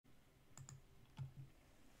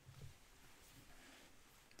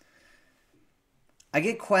I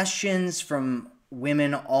get questions from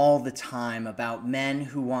women all the time about men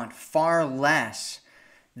who want far less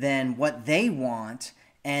than what they want,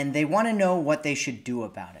 and they want to know what they should do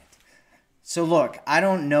about it. So, look, I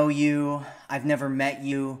don't know you, I've never met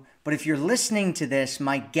you, but if you're listening to this,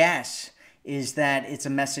 my guess is that it's a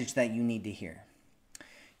message that you need to hear.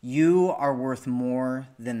 You are worth more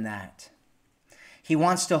than that. He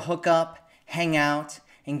wants to hook up, hang out,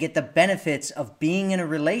 and get the benefits of being in a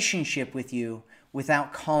relationship with you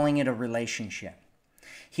without calling it a relationship.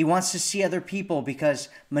 He wants to see other people because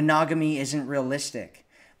monogamy isn't realistic,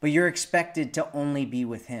 but you're expected to only be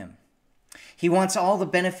with him. He wants all the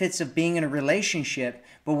benefits of being in a relationship,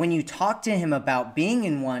 but when you talk to him about being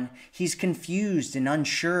in one, he's confused and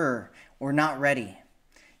unsure or not ready.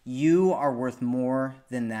 You are worth more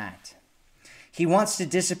than that. He wants to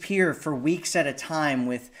disappear for weeks at a time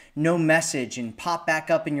with no message and pop back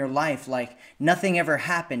up in your life like nothing ever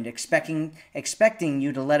happened, expecting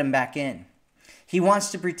you to let him back in. He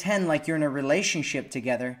wants to pretend like you're in a relationship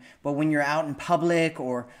together, but when you're out in public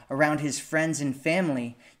or around his friends and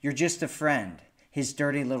family, you're just a friend, his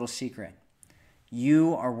dirty little secret.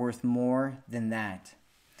 You are worth more than that.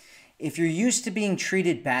 If you're used to being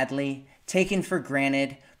treated badly, taken for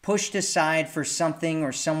granted, pushed aside for something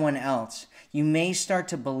or someone else, you may start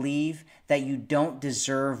to believe that you don't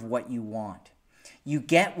deserve what you want. You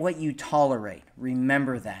get what you tolerate.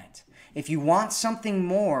 Remember that. If you want something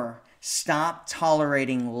more, stop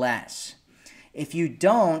tolerating less. If you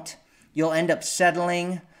don't, you'll end up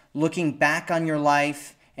settling, looking back on your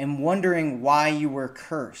life, and wondering why you were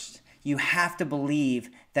cursed. You have to believe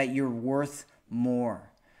that you're worth more.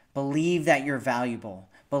 Believe that you're valuable.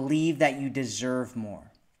 Believe that you deserve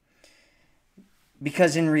more.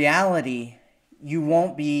 Because in reality, you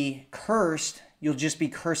won't be cursed, you'll just be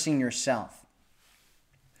cursing yourself.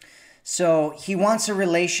 So he wants a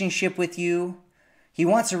relationship with you. He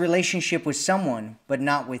wants a relationship with someone, but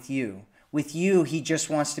not with you. With you, he just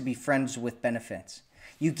wants to be friends with benefits.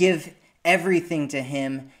 You give everything to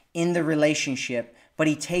him in the relationship, but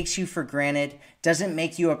he takes you for granted, doesn't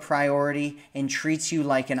make you a priority, and treats you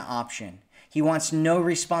like an option. He wants no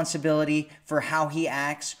responsibility for how he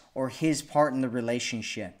acts or his part in the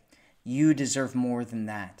relationship. You deserve more than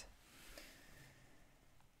that.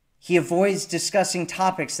 He avoids discussing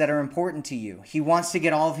topics that are important to you. He wants to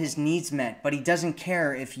get all of his needs met, but he doesn't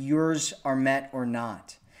care if yours are met or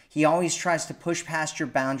not. He always tries to push past your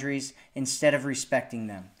boundaries instead of respecting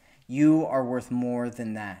them. You are worth more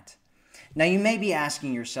than that. Now you may be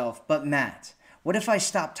asking yourself, but Matt, what if I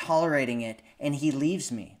stop tolerating it and he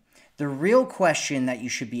leaves me? The real question that you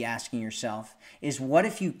should be asking yourself is, what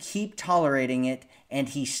if you keep tolerating it and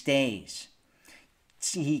he stays?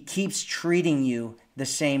 He keeps treating you the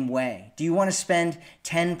same way. Do you want to spend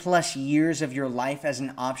 10 plus years of your life as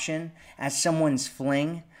an option, as someone's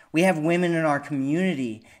fling? We have women in our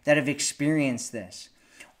community that have experienced this.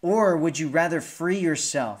 Or would you rather free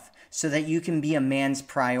yourself so that you can be a man's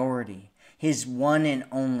priority, his one and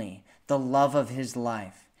only, the love of his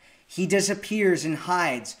life? He disappears and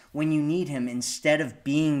hides when you need him instead of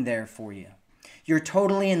being there for you. You're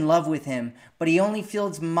totally in love with him, but he only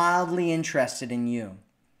feels mildly interested in you.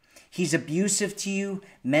 He's abusive to you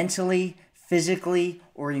mentally, physically,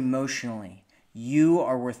 or emotionally. You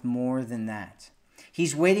are worth more than that.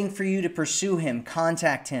 He's waiting for you to pursue him,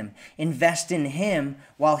 contact him, invest in him,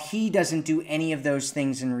 while he doesn't do any of those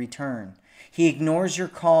things in return. He ignores your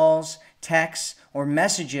calls, texts, or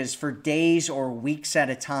messages for days or weeks at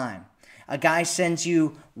a time. A guy sends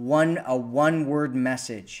you a one-word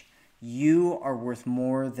message. You are worth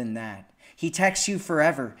more than that. He texts you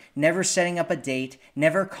forever, never setting up a date,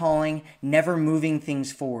 never calling, never moving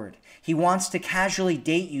things forward. He wants to casually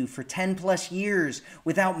date you for 10 plus years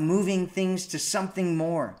without moving things to something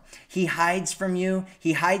more. He hides from you,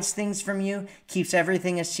 he hides things from you, keeps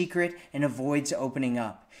everything a secret, and avoids opening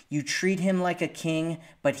up. You treat him like a king,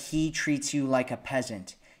 but he treats you like a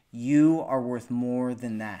peasant. You are worth more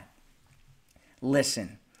than that.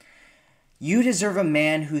 Listen. You deserve a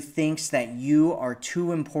man who thinks that you are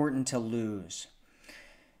too important to lose.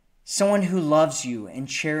 Someone who loves you and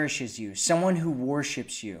cherishes you. Someone who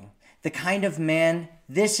worships you.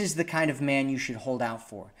 This is the kind of man you should hold out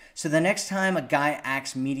for. So the next time a guy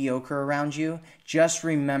acts mediocre around you, just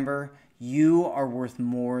remember you are worth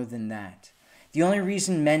more than that. The only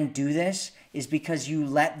reason men do this is because you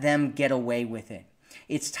let them get away with it.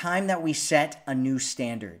 It's time that we set a new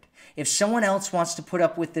standard. If someone else wants to put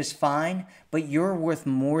up with this, fine, but you're worth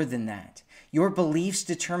more than that. Your beliefs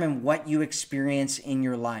determine what you experience in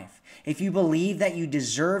your life. If you believe that you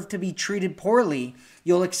deserve to be treated poorly,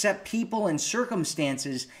 you'll accept people and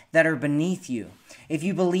circumstances that are beneath you. If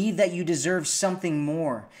you believe that you deserve something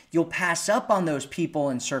more, you'll pass up on those people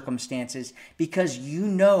and circumstances because you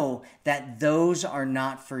know that those are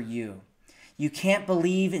not for you. You can't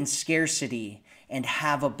believe in scarcity and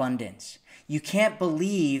have abundance. You can't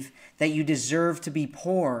believe that you deserve to be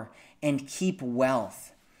poor and keep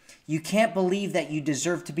wealth. You can't believe that you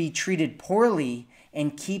deserve to be treated poorly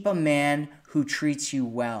and keep a man who treats you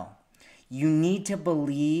well. You need to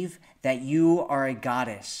believe that you are a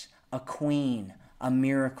goddess, a queen, a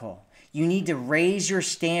miracle. You need to raise your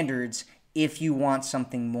standards if you want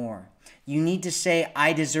something more. You need to say,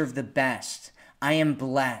 I deserve the best. I am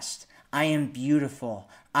blessed. I am beautiful.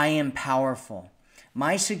 I am powerful.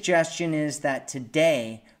 My suggestion is that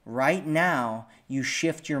today, right now, you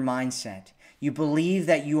shift your mindset. You believe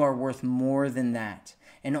that you are worth more than that,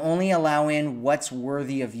 and only allow in what's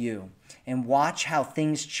worthy of you, and watch how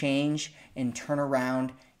things change and turn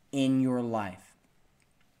around in your life.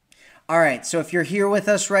 All right, so if you're here with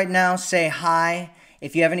us right now, say hi.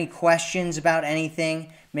 If you have any questions about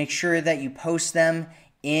anything, make sure that you post them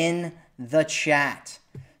in the chat.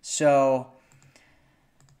 So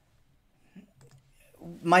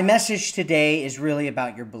my message today is really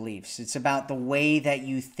about your beliefs. It's about the way that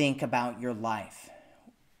you think about your life.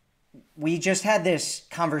 We just had this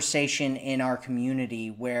conversation in our community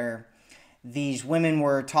where these women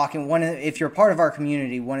were talking. If you're part of our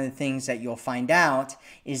community, one of the things that you'll find out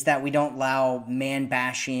is that we don't allow man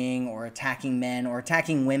bashing or attacking men or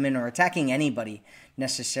attacking women or attacking anybody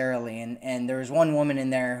necessarily. And there was one woman in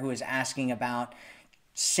there who was asking about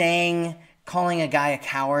calling a guy a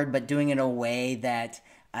coward, but doing it in a way that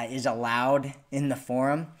is allowed in the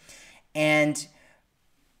forum. And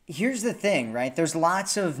here's the thing, right? There's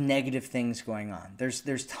lots of negative things going on.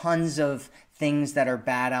 There's tons of things that are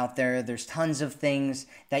bad out there. There's tons of things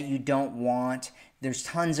that you don't want. There's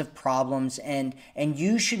tons of problems. And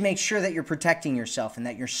you should make sure that you're protecting yourself and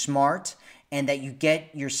that you're smart and that you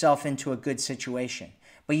get yourself into a good situation.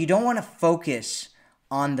 But you don't want to focus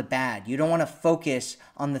on the bad. You don't want to focus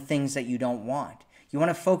on the things that you don't want. You want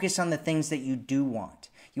to focus on the things that you do want.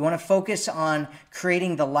 You want to focus on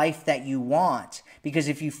creating the life that you want, because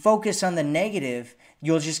if you focus on the negative,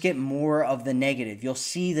 you'll just get more of the negative. You'll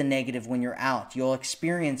see the negative when you're out. You'll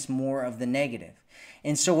experience more of the negative.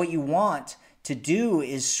 And so what you want to do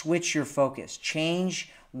is switch your focus,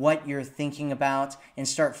 change what you're thinking about, and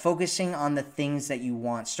start focusing on the things that you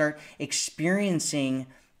want. Start experiencing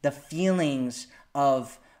the feelings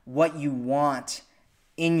of what you want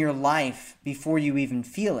in your life before you even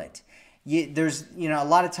feel it. There's a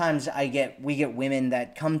lot of times we get women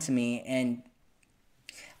that come to me, and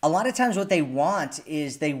a lot of times what they want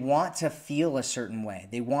is they want to feel a certain way.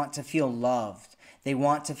 They want to feel loved. They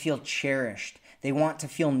want to feel cherished. They want to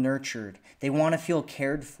feel nurtured. They want to feel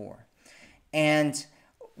cared for. And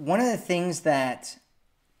one of the things that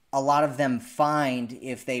a lot of them find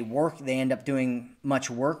if they end up doing much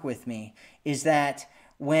work with me, is that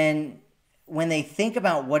when they think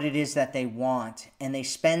about what it is that they want and they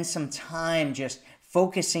spend some time just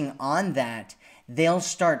focusing on that, they'll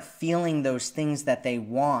start feeling those things that they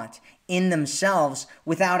want in themselves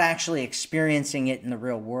without actually experiencing it in the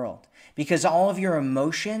real world. Because all of your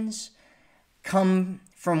emotions come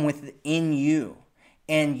from within you,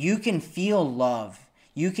 and you can feel love.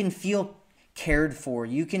 You can feel cared for.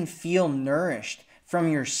 You can feel nourished from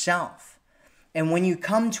yourself. And when you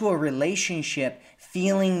come to a relationship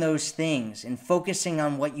feeling those things and focusing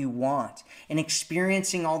on what you want and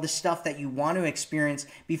experiencing all the stuff that you want to experience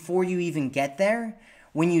before you even get there,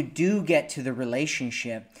 when you do get to the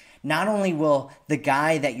relationship, not only will the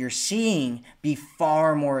guy that you're seeing be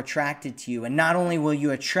far more attracted to you, and not only will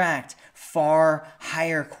you attract far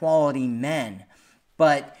higher quality men,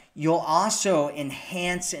 but you'll also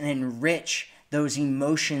enhance and enrich those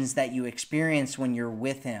emotions that you experience when you're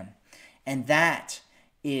with him. And that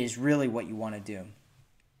is really what you want to do.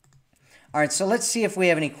 All right, so let's see if we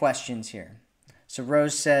have any questions here. So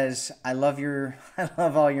Rose says, I love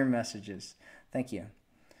all your messages. Thank you.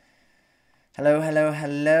 Hello, hello,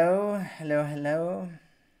 hello, hello, hello.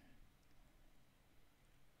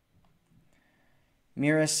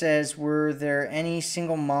 Mira says, were there any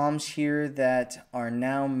single moms here that are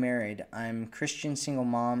now married? I'm Christian single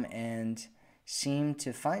mom and seem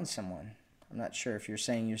to find someone. I'm not sure if you're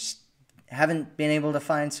saying you haven't been able to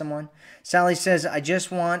find someone. Sally says, I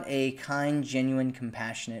just want a kind, genuine,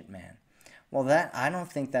 compassionate man. Well, I don't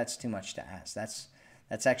think that's too much to ask. That's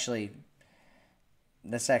actually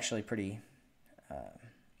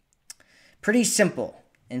pretty simple.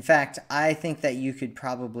 In fact, I think that you could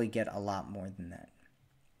probably get a lot more than that.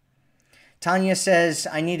 Tanya says,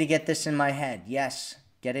 I need to get this in my head. Yes,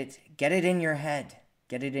 get it in your head.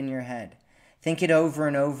 Get it in your head. Think it over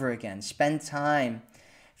and over again. Spend time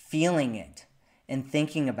feeling it and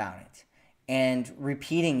thinking about it and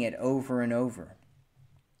repeating it over and over.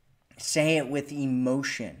 Say it with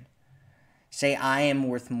emotion. Say, I am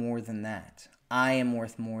worth more than that. I am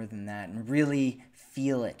worth more than that. And really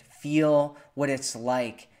feel it. Feel what it's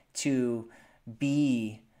like to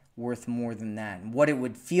be worth more than that. And what it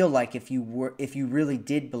would feel like if you really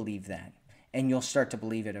did believe that. And you'll start to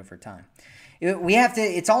believe it over time.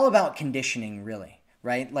 It's all about conditioning, really,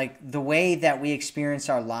 right? Like the way that we experience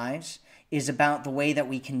our lives is about the way that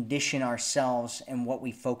we condition ourselves and what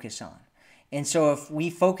we focus on. And so if we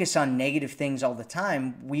focus on negative things all the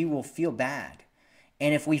time, we will feel bad.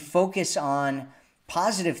 And if we focus on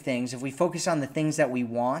positive things, if we focus on the things that we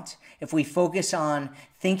want, if we focus on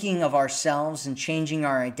thinking of ourselves and changing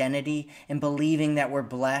our identity and believing that we're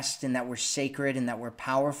blessed and that we're sacred and that we're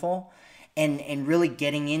powerful, and really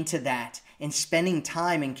getting into that and spending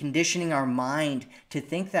time and conditioning our mind to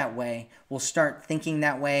think that way, we'll start thinking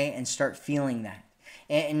that way and start feeling that.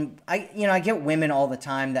 And I get women all the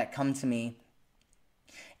time that come to me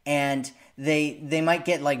and they might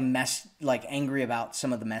get like angry about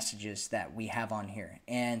some of the messages that we have on here.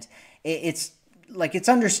 And it's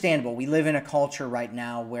understandable. We live in a culture right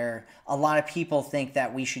now where a lot of people think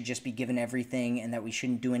that we should just be given everything and that we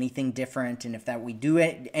shouldn't do anything different. And if that we do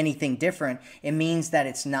anything different, it means that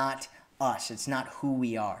it's not us. It's not who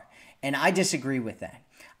we are. And I disagree with that.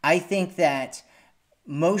 I think that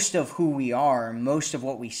most of who we are, most of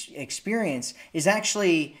what we experience is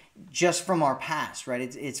actually just from our past, right?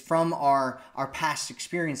 It's from our past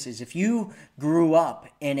experiences. If you grew up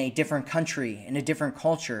in a different country, in a different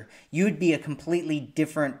culture, you'd be a completely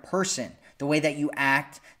different person. The way that you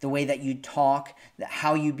act, the way that you talk,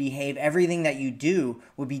 how you behave, everything that you do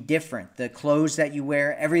would be different. The clothes that you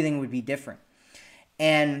wear, everything would be different.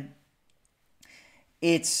 And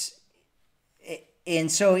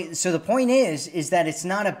so the point is that it's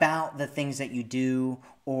not about the things that you do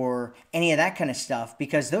or any of that kind of stuff,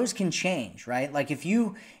 because those can change, right? Like if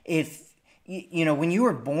when you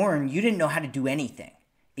were born, you didn't know how to do anything.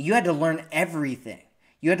 You had to learn everything.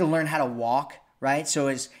 You had to learn how to walk, right? So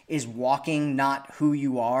is walking not who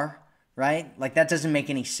you are, right? Like that doesn't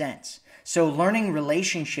make any sense. So learning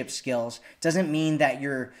relationship skills doesn't mean that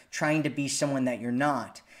you're trying to be someone that you're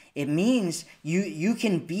not. It means you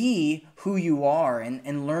can be who you are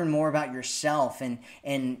and learn more about yourself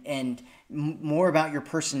and more about your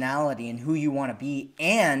personality and who you want to be,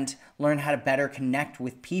 and learn how to better connect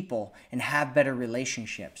with people and have better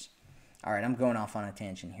relationships. All right, I'm going off on a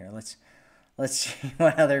tangent here. Let's see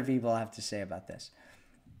what other people have to say about this.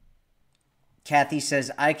 Kathy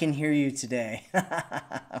says, I can hear you today.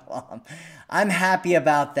 Well, I'm happy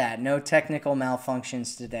about that. No technical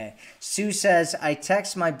malfunctions today. Sue says, I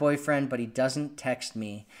text my boyfriend, but he doesn't text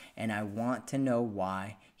me, and I want to know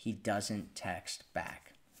why he doesn't text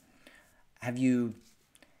back. Have you...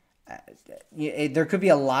 there could be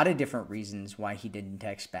a lot of different reasons why he didn't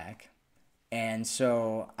text back. And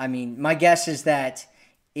so, I mean, my guess is that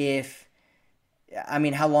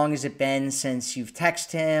how long has it been since you've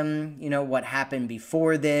texted him? What happened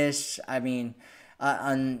before this? I mean,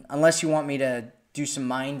 unless you want me to do some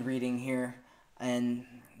mind reading here and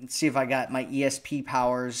see if I got my ESP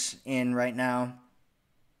powers in right now.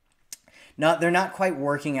 No, they're not quite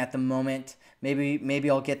working at the moment. Maybe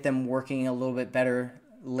I'll get them working a little bit better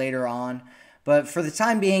later on. But for the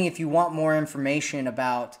time being, if you want more information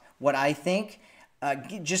about what I think,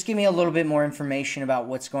 just give me a little bit more information about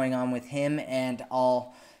what's going on with him, and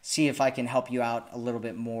I'll see if I can help you out a little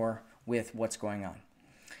bit more with what's going on.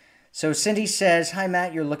 So Cindy says, hi,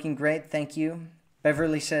 Matt, you're looking great. Thank you.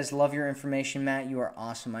 Beverly says, love your information, Matt. You are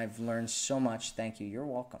awesome. I've learned so much. Thank you. You're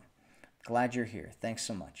welcome. Glad you're here. Thanks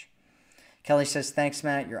so much. Kelly says, thanks,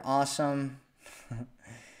 Matt. You're awesome.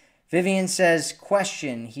 Vivian says,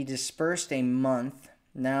 question. He dispersed a month.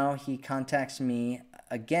 Now he contacts me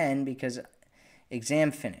again because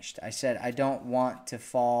exam finished. I said, I don't want to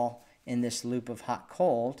fall in this loop of hot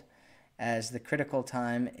cold, as the critical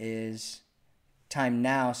time is time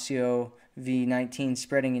now, COVID-19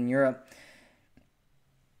 spreading in Europe.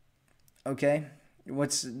 Okay.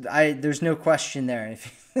 There's no question there.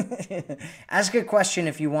 Ask a question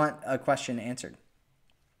if you want a question answered.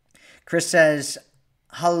 Chris says,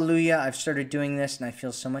 hallelujah, I've started doing this and I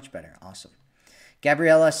feel so much better. Awesome.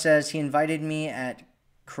 Gabriella says, he invited me at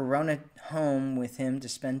Corona home with him to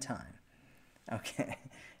spend time. Okay.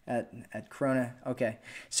 At Corona. Okay.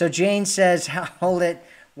 So Jane says, hold it.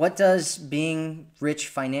 What does being rich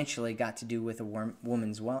financially got to do with a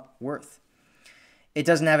woman's worth? It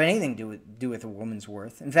doesn't have anything to do with a woman's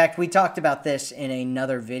worth. In fact, we talked about this in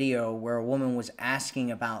another video where a woman was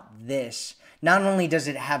asking about this. Not only does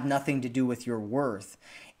it have nothing to do with your worth,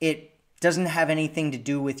 it doesn't have anything to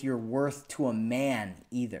do with your worth to a man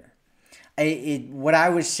either. What I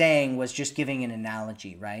was saying was just giving an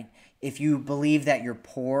analogy, right? If you believe that you're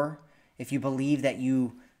poor, if you believe that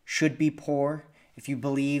you should be poor, if you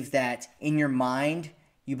believe that in your mind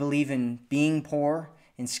you believe in being poor,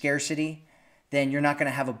 in scarcity, then you're not going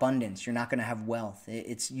to have abundance. You're not going to have wealth.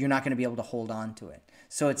 You're not going to be able to hold on to it.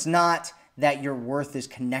 So it's not that your worth is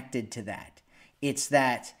connected to that. It's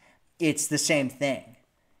that it's the same thing.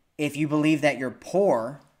 If you believe that you're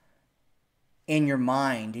poor in your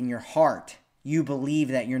mind, in your heart, you believe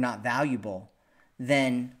that you're not valuable,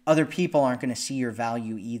 then other people aren't going to see your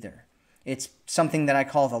value either. It's something that I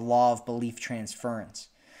call the law of belief transference.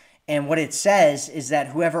 And what it says is that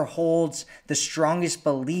whoever holds the strongest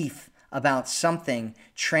belief about something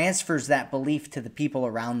transfers that belief to the people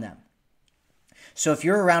around them. So if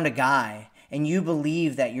you're around a guy and you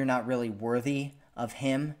believe that you're not really worthy of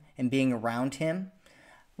him and being around him,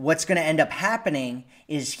 what's going to end up happening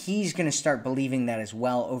is he's going to start believing that as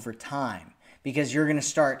well over time, because you're going to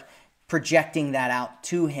start projecting that out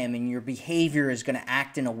to him, and your behavior is going to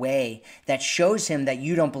act in a way that shows him that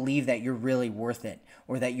you don't believe that you're really worth it,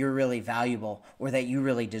 or that you're really valuable, or that you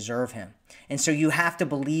really deserve him. And so you have to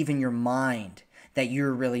believe in your mind that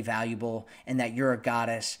you're really valuable, and that you're a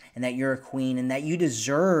goddess, and that you're a queen, and that you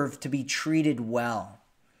deserve to be treated well.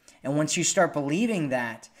 And once you start believing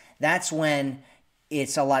that, that's when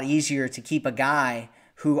it's a lot easier to keep a guy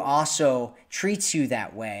who also treats you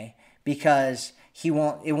that way, because it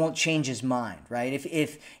won't change his mind, right?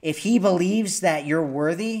 If he believes that you're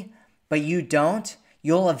worthy, but you don't,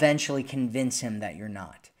 you'll eventually convince him that you're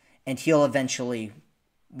not. And he'll eventually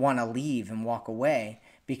want to leave and walk away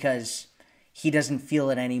because he doesn't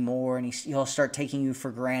feel it anymore, and he'll start taking you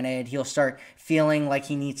for granted. He'll start feeling like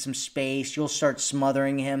he needs some space. You'll start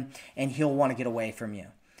smothering him, and he'll want to get away from you.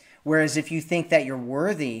 Whereas if you think that you're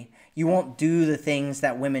worthy, you won't do the things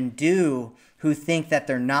that women do who think that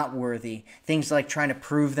they're not worthy. Things like trying to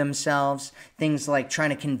prove themselves. Things like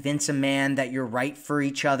trying to convince a man that you're right for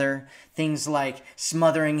each other. Things like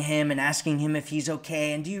smothering him and asking him if he's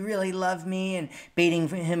okay and do you really love me, and baiting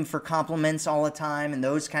him for compliments all the time, and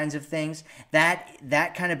those kinds of things.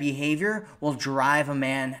 That kind of behavior will drive a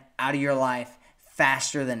man out of your life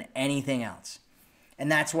faster than anything else.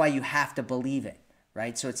 And that's why you have to believe it,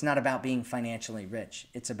 right? So it's not about being financially rich.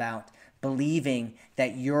 It's about believing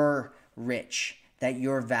that you're rich, that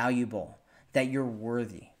you're valuable, that you're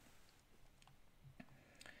worthy.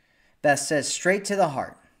 Beth says, straight to the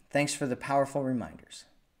heart. Thanks for the powerful reminders.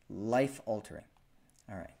 Life altering.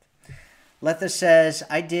 All right. Letha says,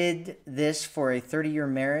 I did this for a 30-year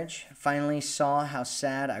marriage. Finally saw how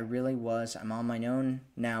sad I really was. I'm on my own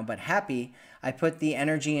now, but happy. I put the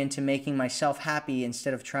energy into making myself happy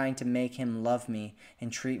instead of trying to make him love me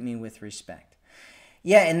and treat me with respect.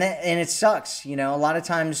 Yeah, and it sucks. You know, a lot of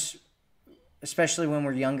times, especially when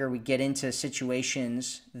we're younger, we get into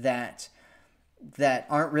situations that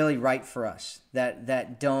aren't really right for us,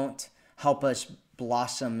 that don't help us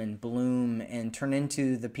blossom and bloom and turn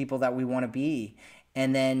into the people that we want to be.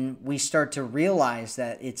 And then we start to realize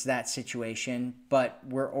that it's that situation, but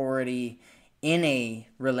we're already in a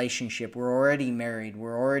relationship, we're already married,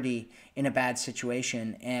 we're already in a bad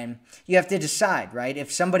situation. And you have to decide, right?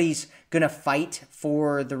 If somebody's going to fight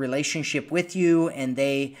for the relationship with you and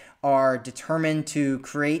they are determined to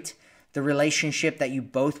create the relationship that you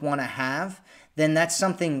both want to have, then that's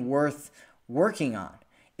something worth working on.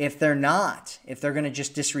 If they're not, if they're going to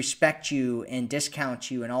just disrespect you and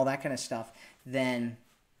discount you and all that kind of stuff, then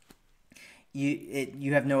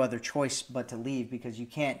you have no other choice but to leave, because you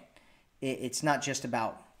can't. It's not just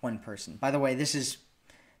about one person. By the way, this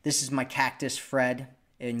is my cactus Fred,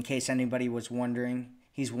 in case anybody was wondering.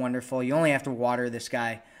 He's wonderful. You only have to water this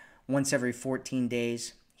guy once every 14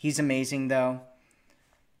 days. He's amazing, though.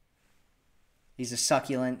 He's a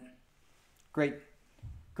succulent.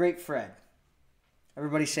 Great Fred.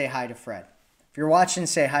 Everybody say hi to Fred. If you're watching,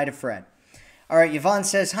 say hi to Fred. All right, Yvonne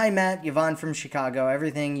says, hi, Matt. Yvonne from Chicago.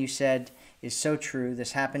 Everything you said is so true.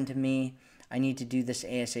 This happened to me. I need to do this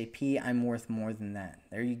ASAP. I'm worth more than that.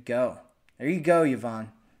 There you go. There you go,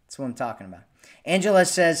 Yvonne. That's what I'm talking about. Angela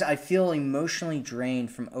says, I feel emotionally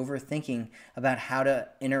drained from overthinking about how to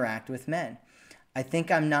interact with men. I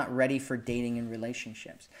think I'm not ready for dating and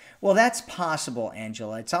relationships. Well, that's possible,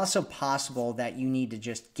 Angela. It's also possible that you need to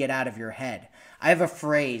just get out of your head. I have a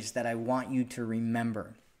phrase that I want you to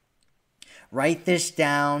remember. Write this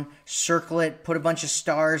down, circle it, put a bunch of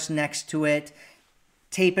stars next to it,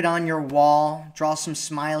 tape it on your wall, draw some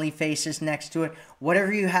smiley faces next to it.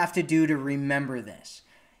 Whatever you have to do to remember this.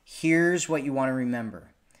 Here's what you want to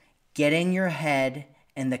remember. Get in your head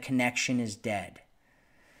and the connection is dead.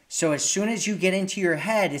 So as soon as you get into your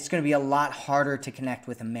head, it's going to be a lot harder to connect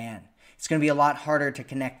with a man. It's going to be a lot harder to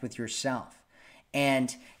connect with yourself.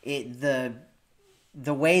 And the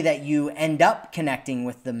way that you end up connecting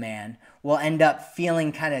with the man will end up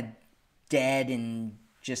feeling kind of dead and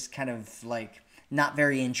just kind of like not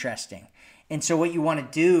very interesting. And so what you want to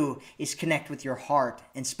do is connect with your heart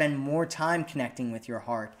and spend more time connecting with your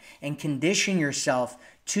heart and condition yourself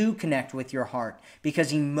to connect with your heart,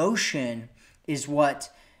 because emotion is what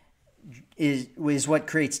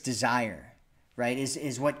creates desire, right?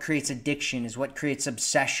 Is what creates addiction, is what creates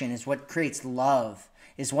obsession, is what creates love,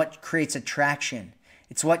 is what creates attraction.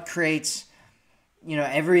 It's what creates,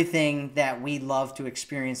 everything that we love to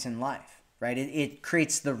experience in life, right? It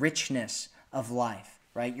creates the richness of life,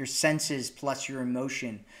 right? Your senses plus your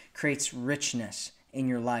emotion creates richness in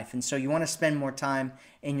your life. And so you want to spend more time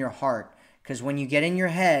in your heart, because when you get in your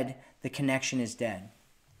head, the connection is dead.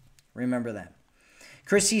 Remember that.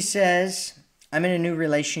 Chrissy says, I'm in a new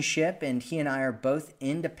relationship and he and I are both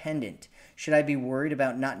independent. Should I be worried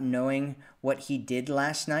about not knowing what he did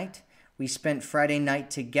last night? We spent Friday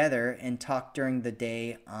night together and talked during the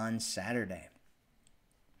day on Saturday.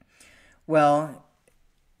 Well,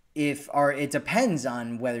 it depends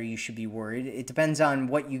on whether you should be worried. It depends on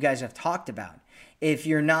what you guys have talked about. If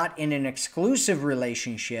you're not in an exclusive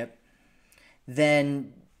relationship,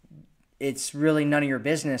 then it's really none of your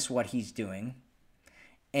business what he's doing.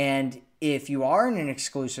 And if you are in an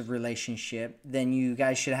exclusive relationship, then you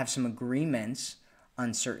guys should have some agreements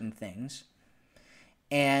on certain things.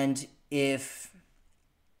 And if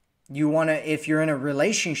you're in a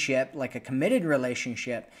relationship, like a committed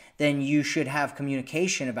relationship, then you should have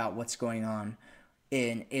communication about what's going on.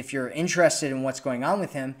 And if you're interested in what's going on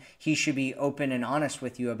with him, he should be open and honest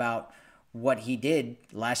with you about what he did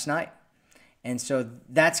last night. And so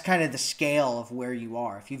that's kind of the scale of where you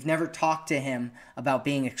are. If you've never talked to him about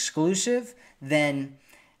being exclusive, then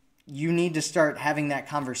you need to start having that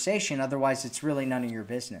conversation. Otherwise, it's really none of your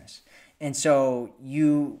business. And so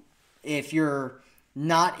if you're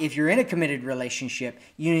in a committed relationship,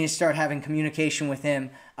 you need to start having communication with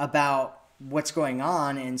him about what's going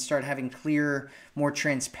on and start having clear, more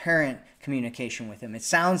transparent communication with him. It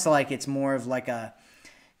sounds like it's more of like a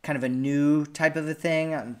kind of a new type of a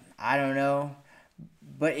thing. I don't know.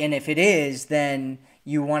 And if it is, then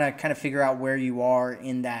you want to kind of figure out where you are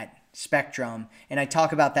in that spectrum. And I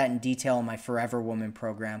talk about that in detail in my Forever Woman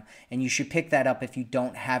program. And you should pick that up if you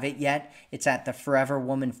don't have it yet. It's at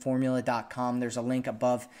theforeverwomanformula.com. There's a link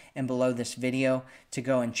above and below this video to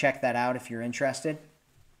go and check that out if you're interested.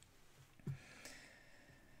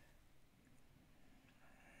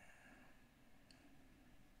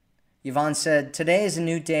 Yvonne said, today is a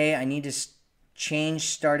new day. I need to change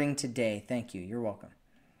starting today. Thank you. You're welcome.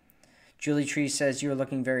 Julie Tree says, you're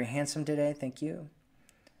looking very handsome today. Thank you.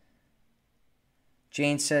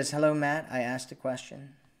 Jane says, hello, Matt. I asked a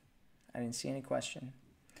question. I didn't see any question.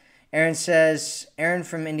 Aaron says, Aaron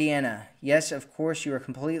from Indiana. Yes, of course, you are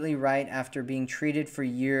completely right. After being treated for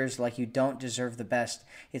years like you don't deserve the best,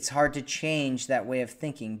 it's hard to change that way of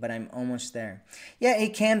thinking, but I'm almost there. Yeah,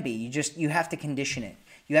 it can be. You have to condition it.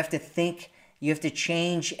 You have to think, you have to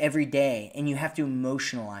change every day, and you have to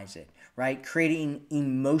emotionalize it, right? Creating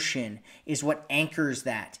emotion is what anchors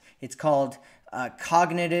that. It's called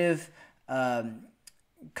cognitive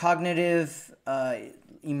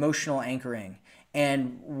emotional anchoring.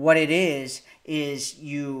 And what it is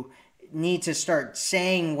you need to start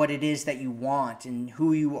saying what it is that you want and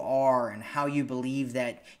who you are and how you believe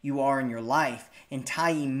that you are in your life, and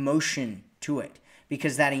tie emotion to it.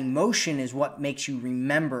 Because that emotion is what makes you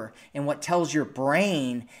remember and what tells your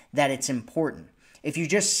brain that it's important. If you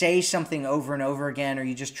just say something over and over again, or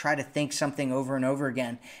you just try to think something over and over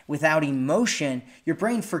again without emotion, your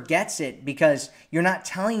brain forgets it because you're not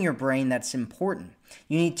telling your brain that's important.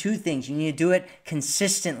 You need two things. You need to do it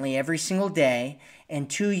consistently every single day. And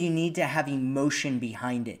two, you need to have emotion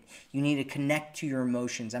behind it. You need to connect to your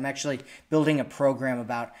emotions. I'm actually building a program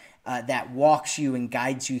about that walks you and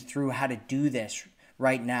guides you through how to do this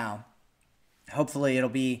right now. Hopefully it'll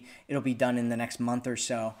be done in the next month or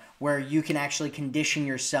so, where you can actually condition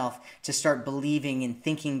yourself to start believing and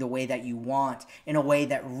thinking the way that you want, in a way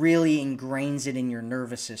that really ingrains it in your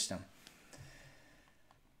nervous system.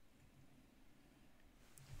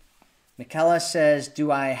 Michaela says,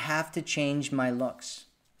 do I have to change my looks?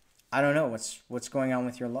 I don't know. What's going on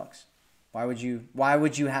with your looks? Why would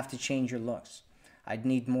you have to change your looks? I'd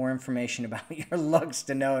need more information about your looks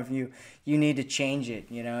to know if you need to change it.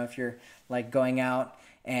 You know, if you're like going out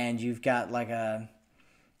and you've got like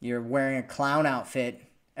you're wearing a clown outfit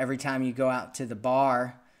every time you go out to the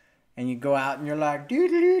bar, and you go out and you're like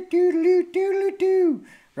doodaloo doodaloo doodaloo doo,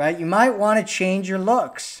 right? You might want to change your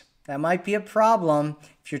looks. That might be a problem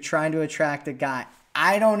if you're trying to attract a guy.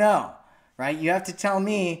 I don't know, right? You have to tell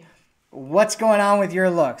me what's going on with your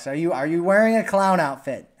looks. Are you wearing a clown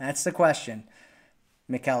outfit? That's the question.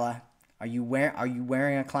 Michaela, are you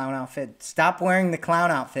wearing a clown outfit? Stop wearing the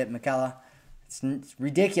clown outfit, Michaela. It's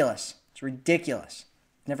ridiculous. It's ridiculous.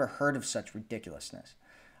 Never heard of such ridiculousness.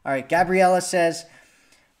 All right, Gabriella says,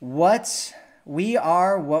 we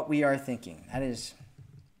are what we are thinking. That is,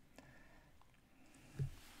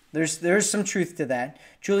 there's some truth to that.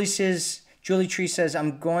 Julie Tree says,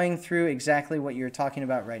 I'm going through exactly what you're talking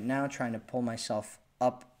about right now, trying to pull myself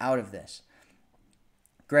up out of this.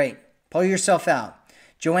 Great. Pull yourself out.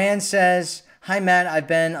 Joanne says, hi, Matt. I've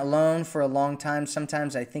been alone for a long time.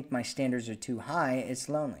 Sometimes I think my standards are too high. It's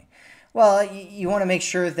lonely. Well, you want to make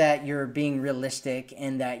sure that you're being realistic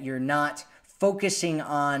and that you're not focusing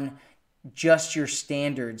on just your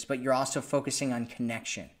standards, but you're also focusing on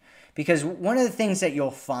connection. Because one of the things that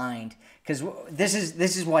you'll find, because this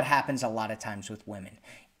is what happens a lot of times with women,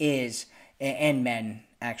 and men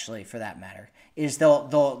actually for that matter, is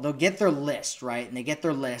they'll get their list, right? And they get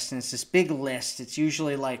their list, and it's this big list. It's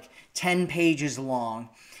usually like 10 pages long,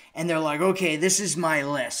 and they're like, okay, this is my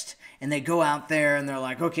list. And they go out there and they're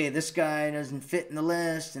like, okay, this guy doesn't fit in the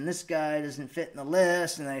list, and this guy doesn't fit in the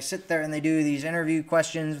list. And they sit there and they do these interview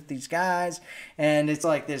questions with these guys, and it's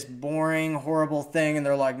like this boring, horrible thing. And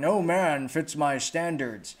they're like, no man fits my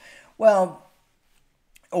standards. Well,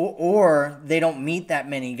 or they don't meet that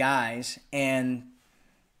many guys, and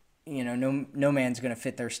you know, no man's going to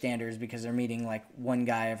fit their standards because they're meeting like one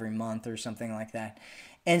guy every month or something like that.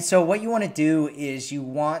 And so what you want to do is you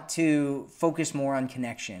want to focus more on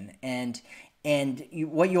connection. And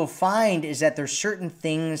what you'll find is that there's certain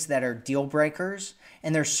things that are deal breakers,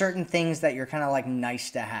 and there's certain things that you're kind of like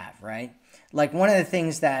nice to have, right? Like one of the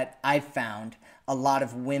things that I've found a lot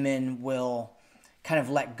of women will kind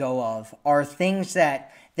of let go of are things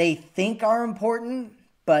that they think are important,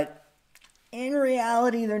 but in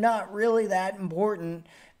reality, they're not really that important,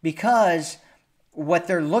 because what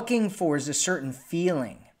they're looking for is a certain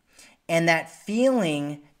feeling. And that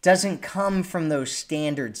feeling doesn't come from those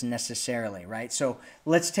standards necessarily, right? So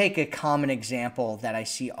let's take a common example that I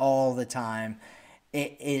see all the time.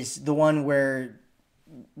 It is the one where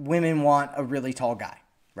women want a really tall guy,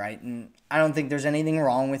 right? And I don't think there's anything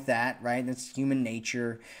wrong with that, right? That's human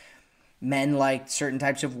nature. Men like certain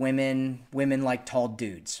types of women. Women like tall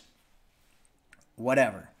dudes.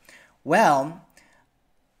 Whatever. Well,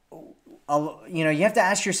 you have to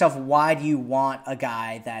ask yourself, why do you want a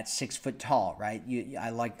guy that's 6 foot tall, right?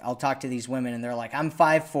 I'll talk to these women and they're like, I'm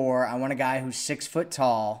 5'4", I want a guy who's 6 foot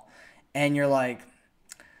tall. And you're like,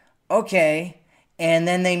 okay. And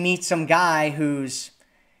then they meet some guy who's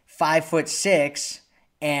 5'6",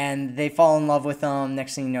 and they fall in love with them.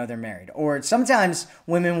 Next thing you know, they're married. Or sometimes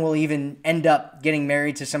women will even end up getting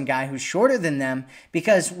married to some guy who's shorter than them,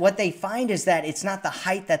 because what they find is that it's not the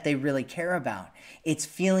height that they really care about. It's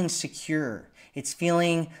feeling secure. It's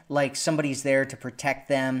feeling like somebody's there to protect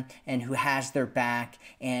them and who has their back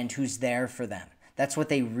and who's there for them. That's what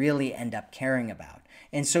they really end up caring about.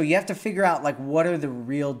 And so you have to figure out, like, what are the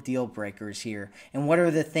real deal breakers here, and what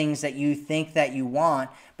are the things that you think that you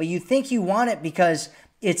want, but you think you want it because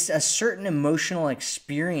it's a certain emotional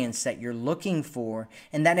experience that you're looking for,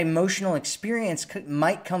 and that emotional experience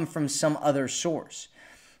might come from some other source.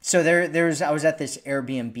 So I was at this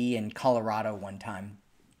Airbnb in Colorado one time,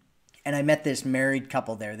 and I met this married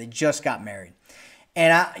couple there. They just got married.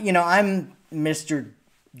 And I'm Mr.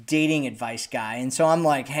 dating advice guy, and so I'm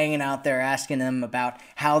like hanging out there asking them about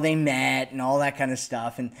how they met and all that kind of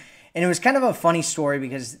stuff. And it was kind of a funny story,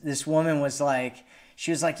 because this woman was like, she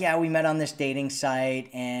was like, yeah, we met on this dating site.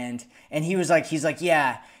 And he's like,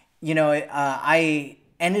 yeah, I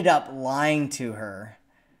ended up lying to her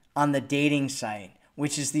on the dating site,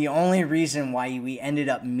 which is the only reason why we ended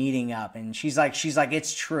up meeting up. And she's like,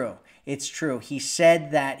 it's true. It's true. He said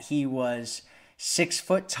that he was 6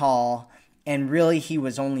 foot tall, and really he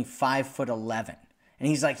was only 5'11". And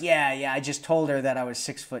he's like, yeah, I just told her that I was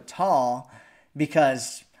 6 foot tall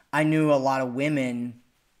because I knew a lot of women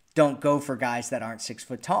don't go for guys that aren't 6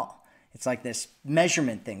 foot tall. It's like this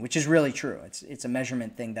measurement thing, which is really true. It's a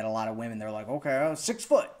measurement thing that a lot of women, they're like, okay, 6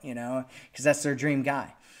 foot, because that's their dream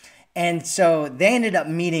guy. And so they ended up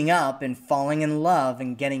meeting up and falling in love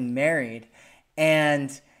and getting married.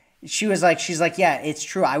 And she's like, yeah, it's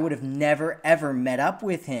true. I would have never, ever met up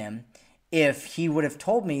with him if he would have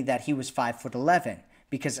told me that he was 5'11",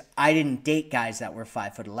 because I didn't date guys that were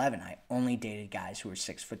 5'11". I only dated guys who were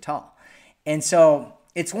 6 foot tall. And so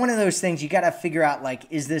it's one of those things you got to figure out, like,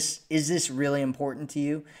 is this really important to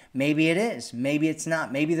you? Maybe it is. Maybe it's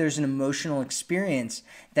not. Maybe there's an emotional experience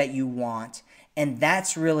that you want, and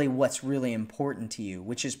that's really what's really important to you,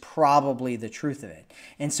 which is probably the truth of it.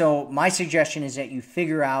 And so my suggestion is that you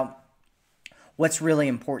figure out what's really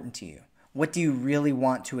important to you. What do you really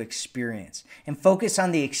want to experience? And focus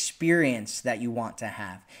on the experience that you want to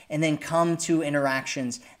have. And then come to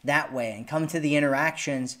interactions that way. And come to the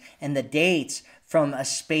interactions and the dates from a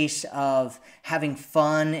space of having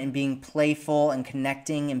fun and being playful and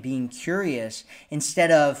connecting and being curious,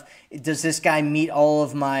 instead of, does this guy meet all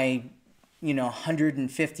of my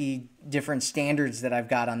 150 different standards that I've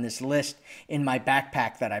got on this list in my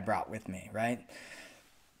backpack that I brought with me, right?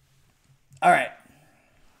 All right.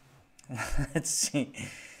 Let's see.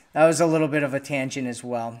 That was a little bit of a tangent as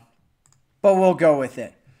well, but we'll go with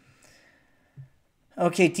it.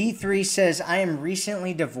 Okay, D3 says, I am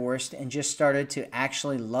recently divorced and just started to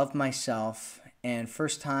actually love myself, and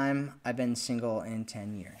first time I've been single in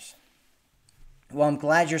 10 years. Well, I'm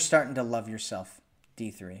glad you're starting to love yourself,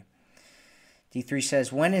 D3. D3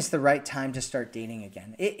 says, when is the right time to start dating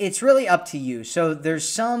again? It's really up to you. So there are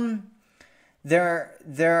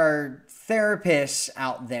therapists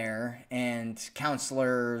out there and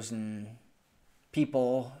counselors and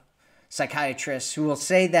people, psychiatrists, who will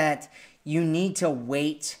say that you need to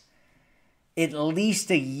wait at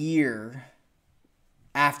least a year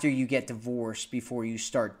after you get divorced before you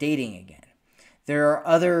start dating again. There are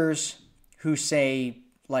others who say,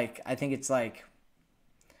 like, I think it's like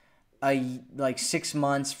 6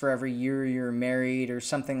 months for every year you're married or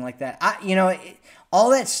something like that.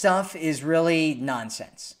 All that stuff is really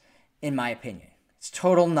nonsense, in my opinion. It's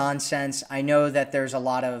total nonsense. I know that there's a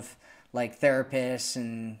lot of like therapists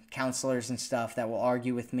and counselors and stuff that will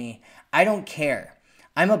argue with me. I don't care.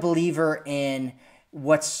 I'm a believer in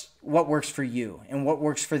what works for you and what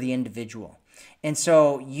works for the individual. And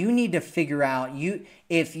so you need to figure out,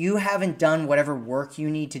 if you haven't done whatever work you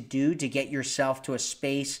need to do to get yourself to a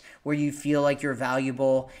space where you feel like you're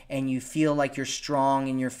valuable and you feel like you're strong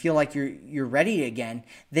and you feel like you're ready again,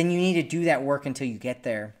 then you need to do that work until you get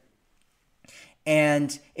there.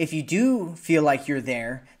 And if you do feel like you're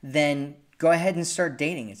there, then go ahead and start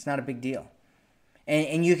dating. It's not a big deal.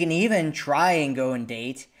 And you can even try and go and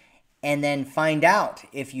date and then find out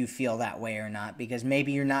if you feel that way or not, because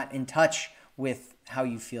maybe you're not in touch with how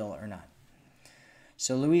you feel or not.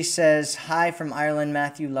 So Louise says, hi from Ireland,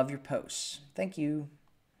 Matthew. Love your posts. Thank you.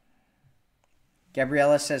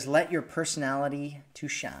 Gabriella says, let your personality to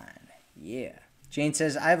shine. Yeah. Jane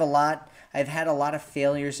says, I've had a lot of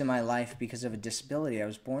failures in my life because of a disability I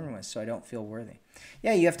was born with, so I don't feel worthy.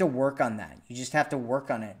 Yeah, you have to work on that. You just have to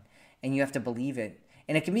work on it, and you have to believe it.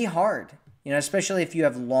 And it can be hard, especially if you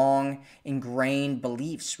have long ingrained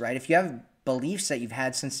beliefs, right? If you have beliefs that you've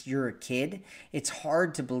had since you're a kid, it's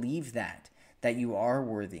hard to believe that you are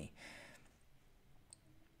worthy.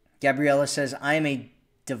 Gabriella says, I am a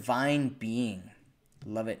divine being.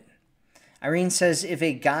 Love it. Irene says, if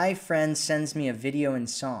a guy friend sends me a video and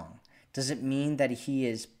song, does it mean that he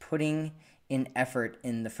is putting in effort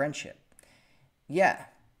in the friendship? Yeah,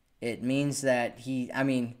 it means that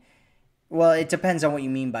well, it depends on what you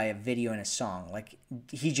mean by a video and a song. Like,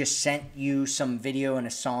 he just sent you some video and a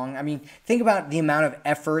song. Think about the amount of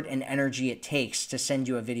effort and energy it takes to send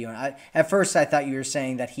you a video. At first, I thought you were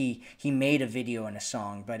saying that he made a video and a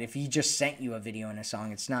song. But if he just sent you a video and a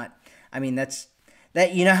song, it's not...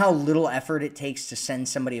 how little effort it takes to send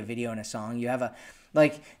somebody a video and a song? You have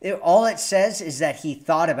all it says is that he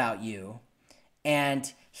thought about you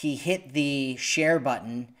and he hit the share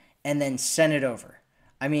button and then sent it over.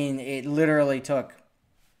 It literally took,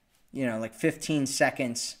 15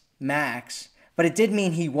 seconds max, but it did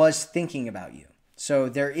mean he was thinking about you. So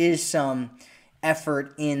there is some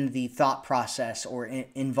effort in the thought process or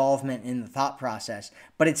involvement in the thought process,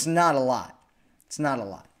 but it's not a lot. It's not a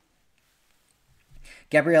lot.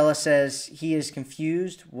 Gabriella says, he is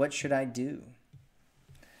confused. What should I do?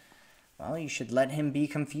 Well, you should let him be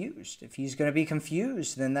confused. If he's going to be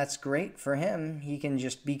confused, then that's great for him. He can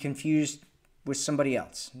just be confused with somebody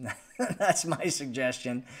else. That's my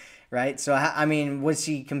suggestion, right? So, what's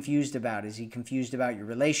he confused about? Is he confused about your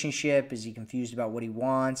relationship? Is he confused about what he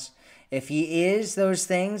wants? If he is those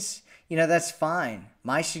things, that's fine.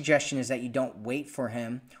 My suggestion is that you don't wait for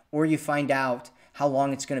him, or you find out how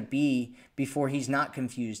long it's going to be before he's not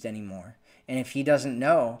confused anymore. And if he doesn't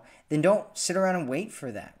know, then don't sit around and wait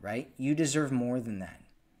for that, right? You deserve more than that.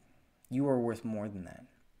 You are worth more than that.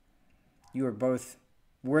 You are both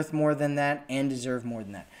worth more than that and deserve more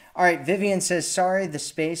than that. All right, Vivian says, sorry, the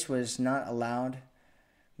space was not allowed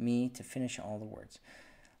me to finish all the words.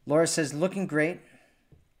 Laura says, looking great.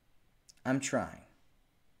 I'm trying.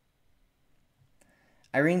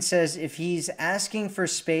 Irene says, if he's asking for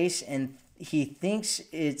space and he thinks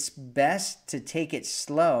it's best to take it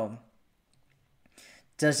slow,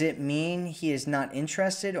 does it mean he is not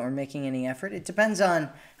interested or making any effort? It depends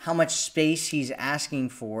on how much space he's asking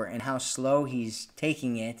for and how slow he's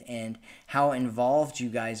taking it and how involved you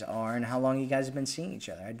guys are and how long you guys have been seeing each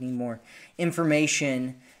other. I'd need more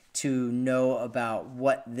information to know about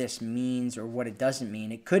what this means or what it doesn't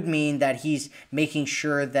mean. It could mean that he's making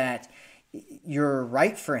sure that you're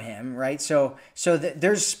right for him, right? So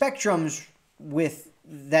there's spectrums with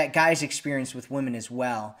that guys experience with women as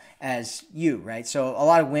well as you, right? So a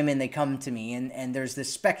lot of women, they come to me and there's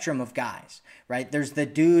this spectrum of guys, right? There's the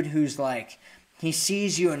dude who's like, he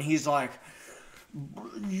sees you and he's like,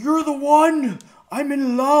 you're the one, I'm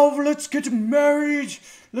in love, let's get married,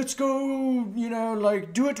 let's go,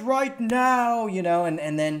 like do it right now,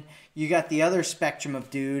 and then you got the other spectrum of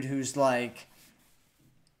dude who's like,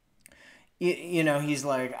 he's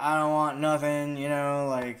like, I don't want nothing,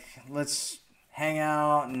 like, let's hang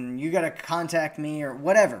out and you got to contact me or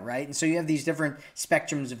whatever, right? And so you have these different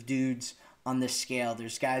spectrums of dudes on this scale.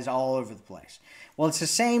 There's guys all over the place. Well, it's the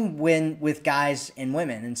same with guys and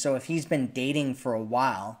women. And so if he's been dating for a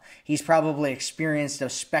while, he's probably experienced a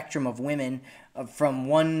spectrum of women from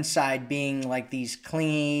one side being like these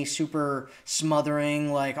clingy, super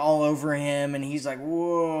smothering, like all over him. And he's like,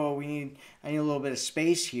 whoa, I need a little bit of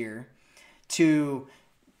space here, to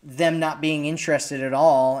them not being interested at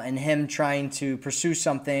all and him trying to pursue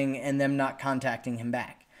something and them not contacting him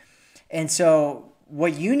back. And so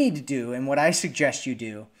what you need to do, and what I suggest you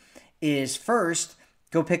do, is first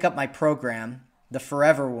go pick up my program, The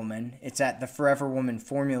Forever Woman. It's at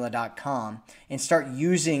theforeverwomanformula.com, and start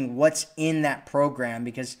using what's in that program,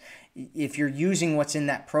 because if you're using what's in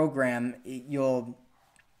that program, you'll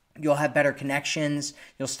have better connections.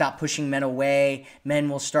 You'll stop pushing men away. Men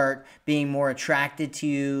will start being more attracted to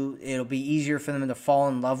you. It'll be easier for them to fall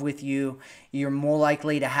in love with you. You're more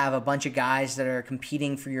likely to have a bunch of guys that are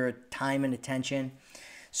competing for your time and attention.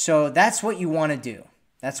 So that's what you want to do.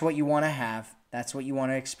 That's what you want to have. That's what you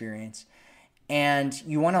want to experience. And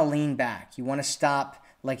you want to lean back. You want to stop.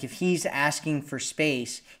 Like if he's asking for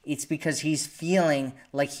space, it's because he's feeling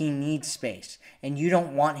like he needs space. And you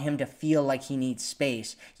don't want him to feel like he needs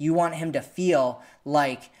space. You want him to feel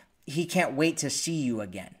like he can't wait to see you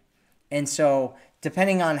again. And so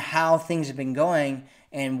depending on how things have been going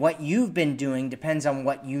and what you've been doing depends on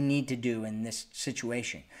what you need to do in this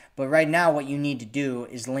situation. But right now what you need to do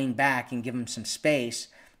is lean back and give him some space.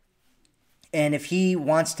 And if he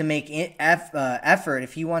wants to make effort,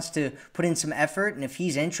 if he wants to put in some effort, and if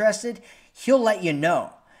he's interested, he'll let you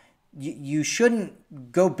know. You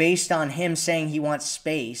shouldn't go based on him saying he wants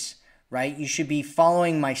space, right? You should be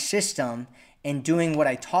following my system and doing what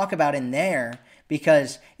I talk about in there,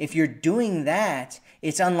 because if you're doing that,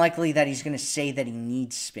 it's unlikely that he's going to say that he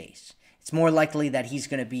needs space. It's more likely that he's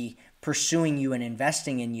going to be pursuing you and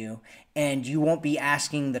investing in you, and you won't be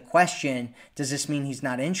asking the question, does this mean he's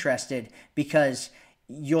not interested? Because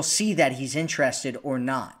you'll see that he's interested or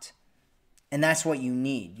not. And that's what you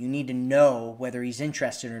need. You need to know whether he's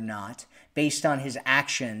interested or not based on his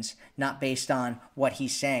actions, not based on what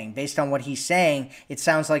he's saying. Based on what he's saying, it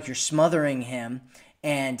sounds like you're smothering him,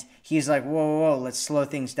 and he's like, whoa, let's slow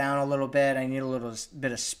things down a little bit. I need a little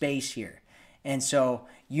bit of space here. And so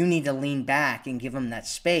you need to lean back and give him that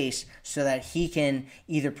space so that he can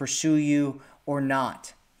either pursue you or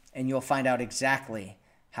not. And you'll find out exactly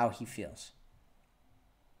how he feels.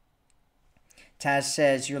 Taz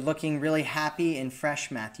says, you're looking really happy and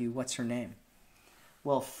fresh, Matthew. What's her name?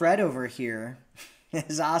 Well, Fred over here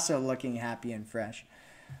is also looking happy and fresh.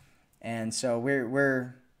 And so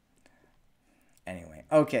we're anyway.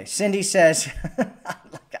 Okay, Cindy says,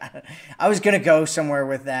 I was going to go somewhere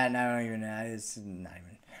with that, and I don't even know. It's not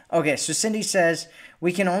even. Okay, so Cindy says,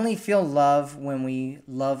 we can only feel love when we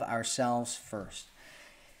love ourselves first.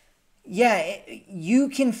 Yeah, you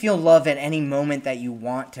can feel love at any moment that you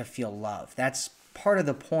want to feel love. That's part of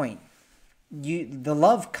the point. The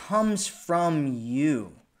love comes from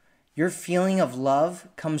you. Your feeling of love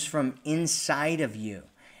comes from inside of you.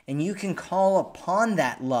 And you can call upon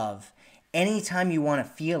that love anytime you want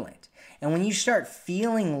to feel it. And when you start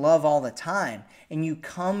feeling love all the time, and you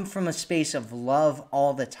come from a space of love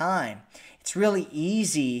all the time, it's really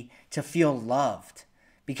easy to feel loved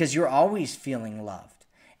because you're always feeling loved.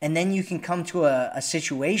 And then you can come to a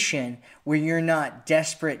situation where you're not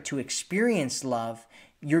desperate to experience love.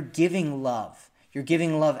 You're giving love. You're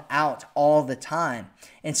giving love out all the time.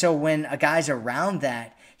 And so when a guy's around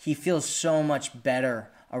that, he feels so much better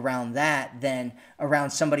around that than around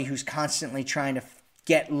somebody who's constantly trying to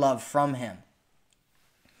get love from him.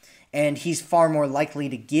 And he's far more likely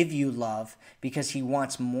to give you love because he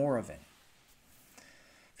wants more of it.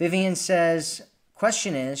 Vivian says,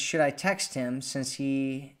 question is, should I text him since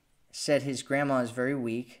he said his grandma is very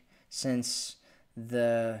weak, since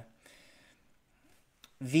the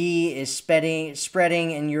V is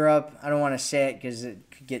spreading in Europe. I don't want to say it because it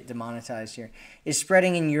could get demonetized here. Is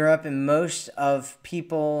spreading in Europe, and most of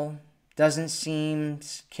people doesn't seem to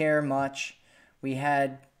care much. We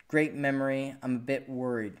had great memory. I'm a bit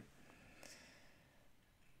worried.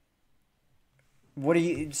 What are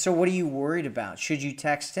you worried about? Should you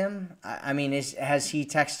text him? I mean, has he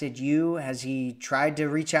texted you? Has he tried to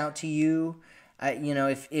reach out to you?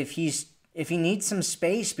 If he needs some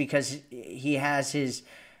space because he has his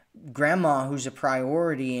grandma who's a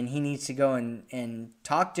priority and he needs to go and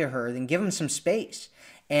talk to her, then give him some space.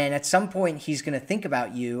 And at some point, he's going to think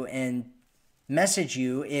about you and message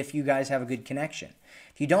you if you guys have a good connection.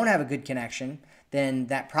 If you don't have a good connection, then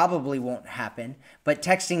that probably won't happen. But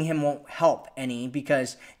texting him won't help any,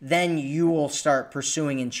 because then you will start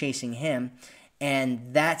pursuing and chasing him, and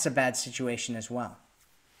that's a bad situation as well.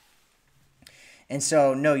 And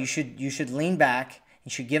so, no, you should lean back.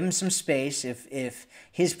 You should give him some space. If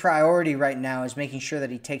his priority right now is making sure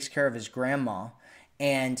that he takes care of his grandma,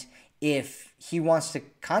 and if he wants to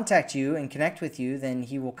contact you and connect with you, then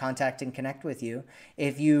he will contact and connect with you.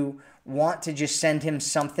 If you want to just send him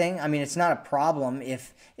something, I mean, it's not a problem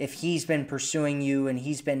if he's been pursuing you and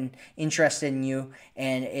he's been interested in you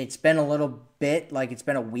and it's been a little bit, like it's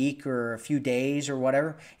been a week or a few days or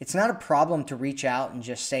whatever. It's not a problem to reach out and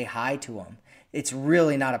just say hi to him. It's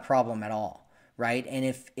really not a problem at all, right?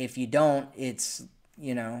 And if you don't, it's,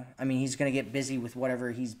 I mean, he's going to get busy with whatever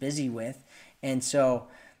he's busy with. And so,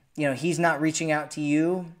 he's not reaching out to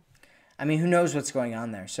you. I mean, who knows what's going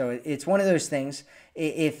on there? So it's one of those things.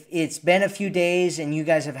 If it's been a few days and you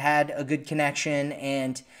guys have had a good connection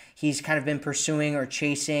and he's kind of been pursuing or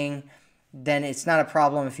chasing, then it's not a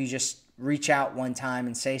problem if you just reach out one time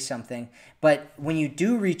and say something. But when you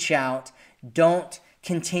do reach out, don't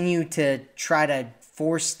continue to try to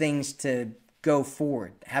force things to go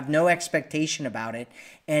forward. Have no expectation about it,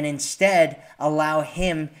 and instead allow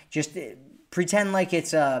him, just pretend like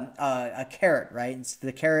it's a carrot, right? It's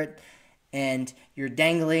the carrot, and you're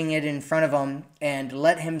dangling it in front of him, and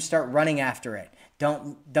let him start running after it.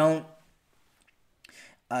 Don't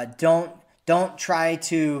try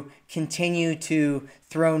to continue to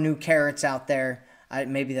throw new carrots out there.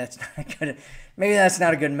 Maybe that's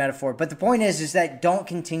not a good metaphor. But the point is that don't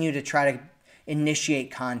continue to try to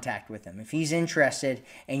initiate contact with him. If he's interested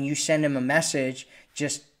and you send him a message,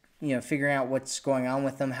 just figuring out what's going on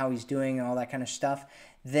with him, how he's doing, and all that kind of stuff,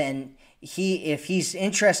 then if he's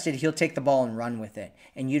interested, he'll take the ball and run with it.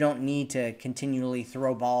 And you don't need to continually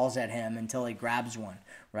throw balls at him until he grabs one,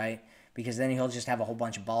 right? Because then he'll just have a whole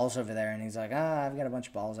bunch of balls over there, and he's like, I've got a bunch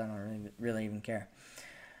of balls. I don't really even care.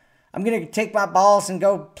 I'm going to take my balls and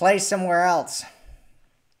go play somewhere else.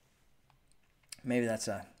 Maybe that's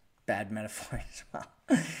a bad metaphor as well.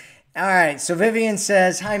 All right, so Vivian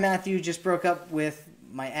says, hi, Matthew. Just broke up with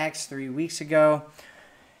my ex 3 weeks ago.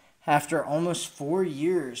 After almost 4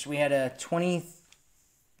 years, we had a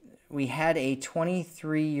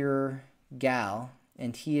 23-year gal,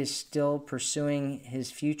 and he is still pursuing his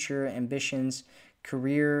future ambitions,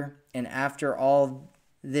 career, and after all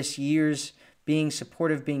this years being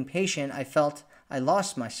supportive, being patient, I felt I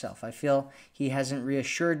lost myself. I feel he hasn't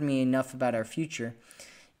reassured me enough about our future.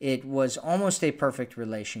 It was almost a perfect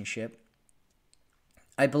relationship.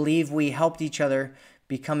 I believe we helped each other,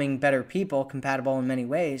 becoming better people, compatible in many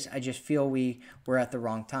ways. I just feel we were at the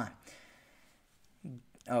wrong time.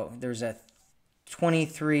 Oh, there's a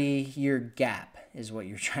 23-year gap is what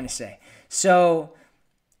you're trying to say. So,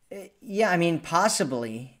 yeah, I mean,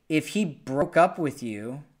 possibly if he broke up with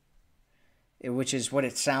you, which is what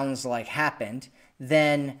it sounds like happened,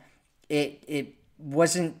 then it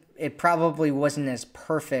probably wasn't as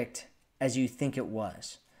perfect as you think it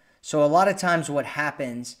was. So a lot of times what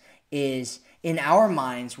happens is, in our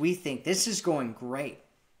minds, we think this is going great,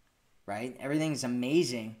 right? Everything's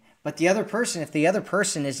amazing. But the other person, if the other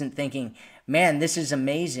person isn't thinking, man, this is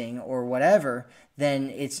amazing or whatever,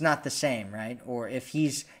 then it's not the same, right? Or if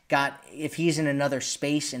he's in another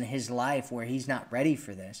space in his life where he's not ready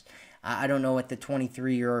for this. I don't know what the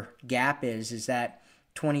 23-year gap is. Is that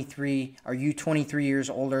are you 23 years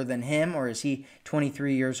older than him, or is he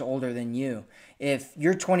 23 years older than you? If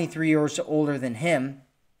you're 23 years older than him,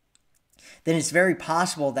 then it's very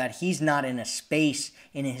possible that he's not in a space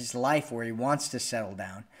in his life where he wants to settle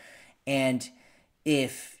down. And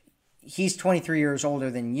if he's 23 years older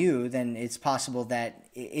than you, then it's possible that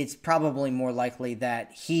it's probably more likely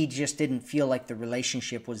that he just didn't feel like the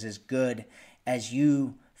relationship was as good as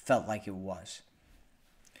you felt like it was.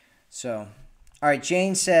 So, all right,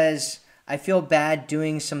 Jane says, I feel bad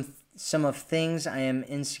doing some of things. I am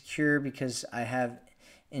insecure because I have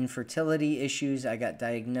infertility issues. I got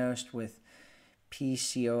diagnosed with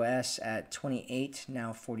PCOS at 28,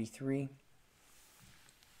 now 43.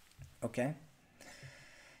 Okay.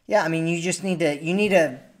 Yeah, I mean, you need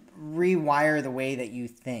to rewire the way that you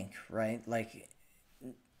think, right? Like,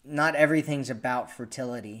 not everything's about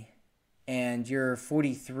fertility, and you're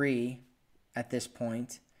 43 at this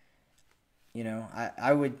point. You know,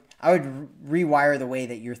 I would rewire the way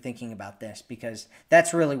that you're thinking about this, because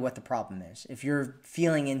that's really what the problem is. If you're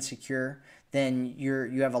feeling insecure, then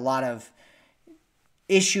you have a lot of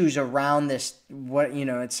issues around this.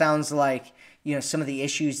 It sounds like, some of the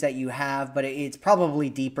issues that you have, but it's probably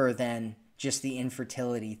deeper than just the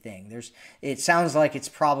infertility thing. It sounds like it's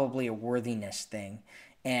probably a worthiness thing,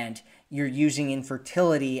 and you're using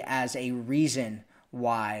infertility as a reason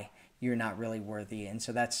why you're not really worthy. And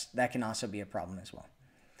so that can also be a problem as well.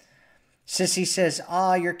 Sissy says,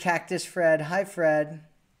 your cactus, Fred. Hi, Fred.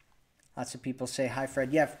 Lots of people say hi,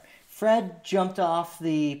 Fred. Yeah, Fred jumped off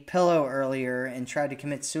the pillow earlier and tried to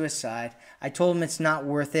commit suicide. I told him it's not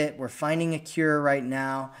worth it. We're finding a cure right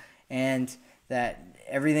now, and that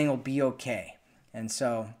everything will be okay. And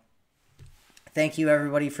so thank you,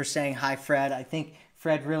 everybody, for saying hi, Fred. I think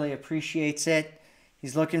Fred really appreciates it.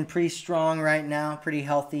 He's looking pretty strong right now, pretty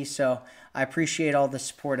healthy, so I appreciate all the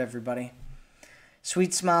support, everybody.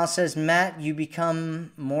 Sweet Smile says, Matt, you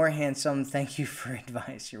become more handsome. Thank you for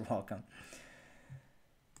advice. You're welcome.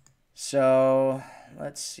 So,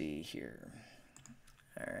 let's see here.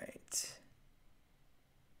 All right.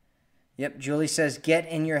 Yep, Julie says, get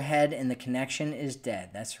in your head and the connection is dead.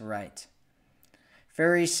 That's right.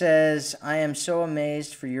 Fairy says, I am so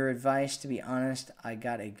amazed for your advice. To be honest, I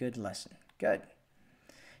got a good lesson. Good.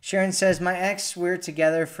 Sharon says, my ex, we're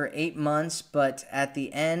together for 8 months, but at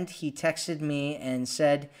the end, he texted me and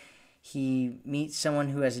said he meets someone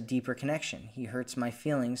who has a deeper connection. He hurts my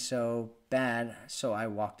feelings so bad, so I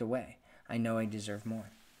walked away. I know I deserve more.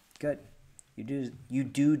 Good. You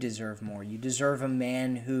do deserve more. You deserve a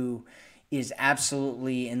man who is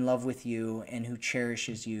absolutely in love with you and who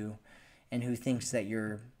cherishes you and who thinks that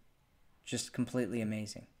you're just completely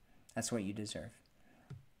amazing. That's what you deserve.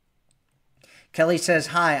 Kelly says,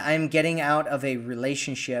 hi, I am getting out of a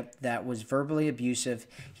relationship that was verbally abusive.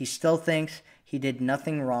 He still thinks he did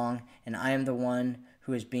nothing wrong, and I am the one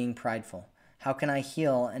who is being prideful. How can I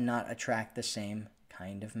heal and not attract the same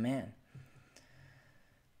kind of man?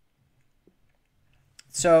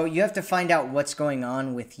 So you have to find out what's going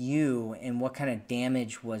on with you and what kind of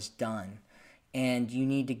damage was done. And you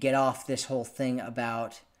need to get off this whole thing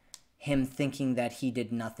about him thinking that he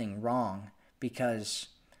did nothing wrong, because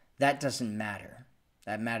that doesn't matter.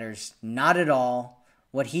 That matters not at all.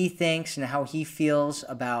 What he thinks and how he feels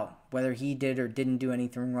about whether he did or didn't do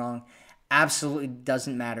anything wrong absolutely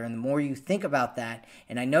doesn't matter. And the more you think about that,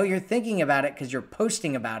 and I know you're thinking about it because you're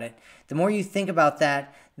posting about it, the more you think about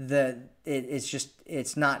that,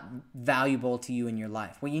 it's not valuable to you in your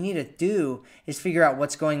life. What you need to do is figure out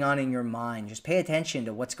what's going on in your mind. Just pay attention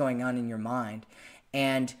to what's going on in your mind.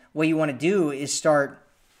 And what you want to do is start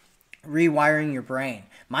rewiring your brain.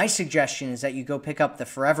 My suggestion is that you go pick up the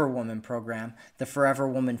Forever Woman program, the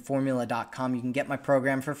foreverwomanformula.com. You can get my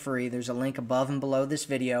program for free. There's a link above and below this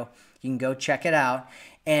video. You can go check it out.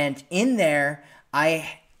 And in there,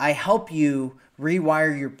 I help you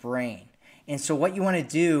rewire your brain. And so what you want to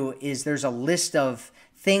do is there's a list of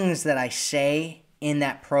things that I say in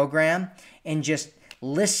that program, and just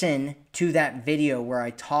listen to that video where I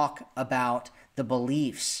talk about the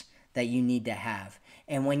beliefs that you need to have.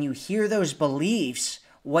 And when you hear those beliefs,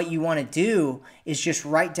 what you want to do is just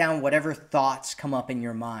write down whatever thoughts come up in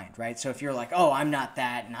your mind, right? So if you're like, oh, I'm not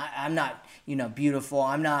that, and I'm not, beautiful,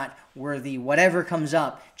 I'm not worthy, whatever comes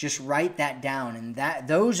up, just write that down. And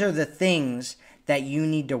those are the things that you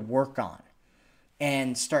need to work on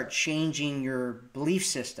and start changing your belief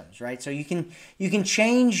systems, right? So you can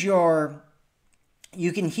change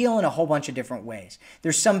you can heal in a whole bunch of different ways.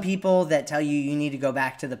 There's some people that tell you need to go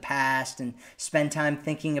back to the past and spend time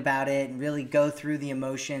thinking about it and really go through the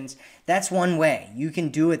emotions. That's one way. You can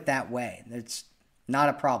do it that way. It's not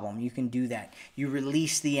a problem. You can do that. You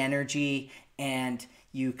release the energy and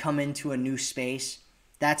you come into a new space.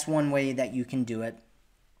 That's one way that you can do it.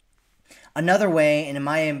 Another way, and in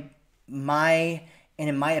my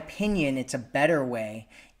opinion, it's a better way,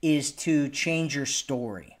 is to change your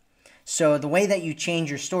story. So the way that you change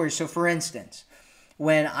your story, so for instance,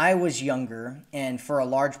 when I was younger and for a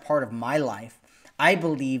large part of my life, I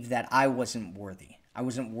believed that I wasn't worthy. I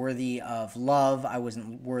wasn't worthy of love. I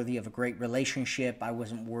wasn't worthy of a great relationship. I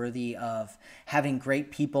wasn't worthy of having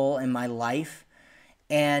great people in my life.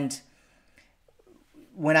 And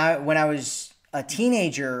when I was a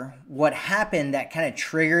teenager, what happened that kind of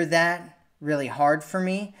triggered that really hard for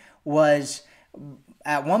me was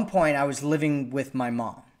at one point I was living with my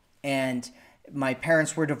mom, and my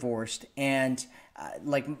parents were divorced, and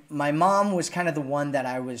like my mom was kind of the one that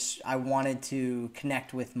I wanted to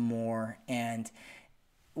connect with more. And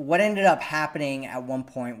what ended up happening at one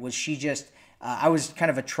point was she just I was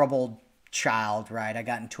kind of a troubled child, right? I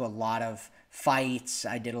got into a lot of fights.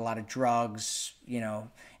 I did a lot of drugs,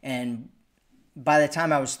 and by the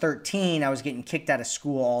time I was 13, I was getting kicked out of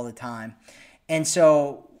school all the time. And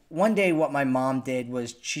so one day what my mom did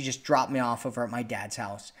was she just dropped me off over at my dad's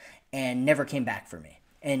house and never came back for me.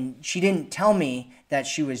 And she didn't tell me that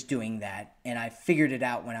she was doing that, and I figured it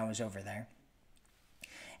out when I was over there.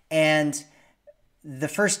 And the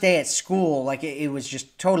first day at school, like it was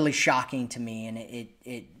just totally shocking to me, and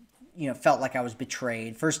it felt like I was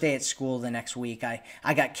betrayed. First day at school the next week,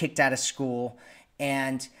 I got kicked out of school,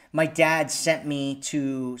 and my dad sent me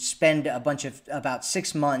to spend about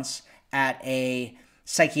 6 months at a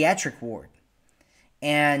psychiatric ward.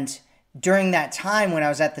 And during that time when I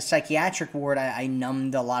was at the psychiatric ward, I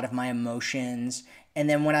numbed a lot of my emotions. And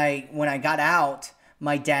then when I got out,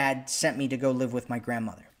 my dad sent me to go live with my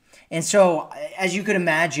grandmother. And so, as you could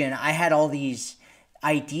imagine, I had all these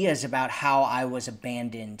ideas about how I was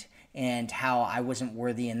abandoned and how I wasn't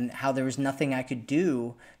worthy and how there was nothing I could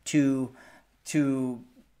do to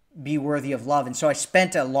be worthy of love. And so I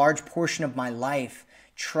spent a large portion of my life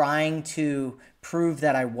trying to prove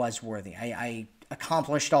that I was worthy. I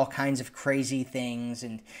accomplished all kinds of crazy things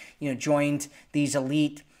and, joined these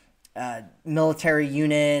elite military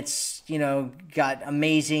units, got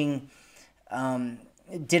amazing,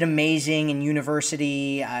 did amazing in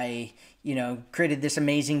university. I, created this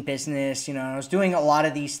amazing business, I was doing a lot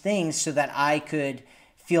of these things so that I could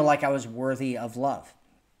feel like I was worthy of love.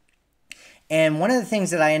 And one of the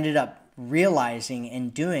things that I ended up realizing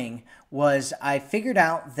and doing was I figured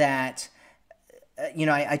out that,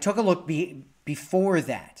 I took a look before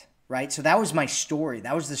that, right? So that was my story.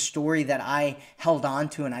 That was the story that I held on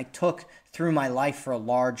to and I took through my life for a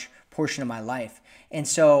large portion of my life. And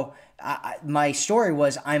so my story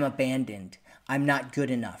was I'm abandoned. I'm not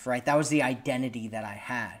good enough, right? That was the identity that I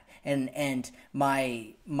had. And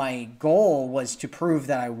my goal was to prove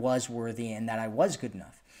that I was worthy and that I was good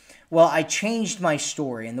enough. Well, I changed my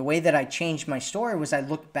story, and the way that I changed my story was I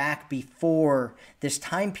looked back before this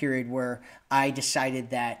time period where I decided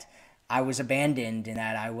that I was abandoned and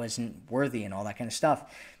that I wasn't worthy and all that kind of stuff.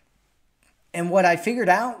 And what I figured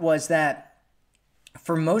out was that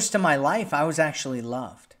for most of my life, I was actually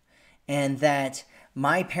loved, and that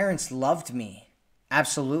my parents loved me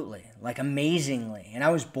absolutely, like amazingly, and I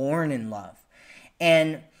was born in love.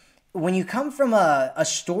 And when you come from a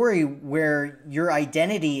story where your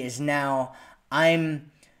identity is now I'm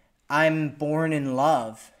born in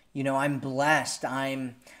love, I'm blessed,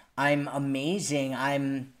 I'm amazing,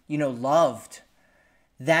 I'm loved,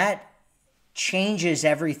 that changes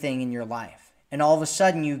everything in your life. And all of a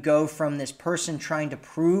sudden you go from this person trying to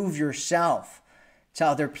prove yourself to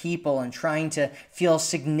other people and trying to feel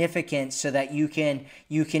significant so that you can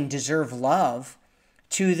deserve love,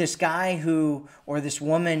 to this guy or this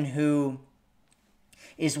woman who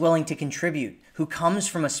is willing to contribute, who comes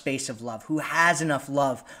from a space of love, who has enough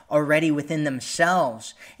love already within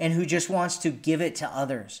themselves, and who just wants to give it to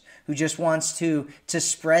others, who just wants to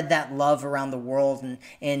spread that love around the world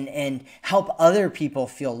and help other people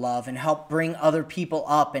feel love and help bring other people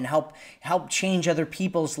up and help change other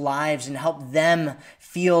people's lives and help them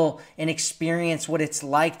feel and experience what it's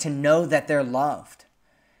like to know that they're loved.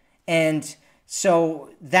 And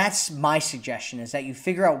so that's my suggestion, is that you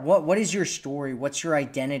figure out what is your story, what's your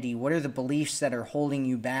identity, what are the beliefs that are holding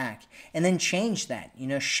you back, and then change that,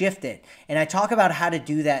 shift it. And I talk about how to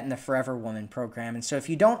do that in the Forever Woman program. And so if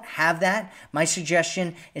you don't have that, my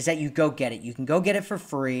suggestion is that you go get it. You can go get it for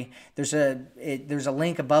free. There's a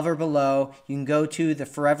link above or below. You can go to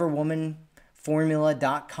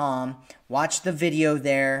theforeverwomanformula.com, watch the video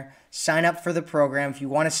there, sign up for the program. If you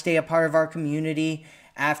want to stay a part of our community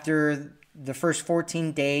after the first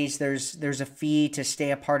 14 days, there's a fee to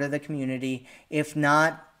stay a part of the community. If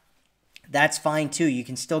not, that's fine too. You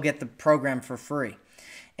can still get the program for free.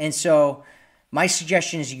 And so my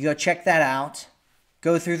suggestion is you go check that out,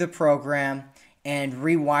 go through the program, and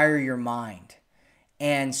rewire your mind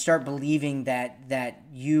and start believing that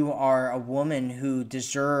you are a woman who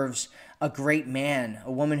deserves a great man,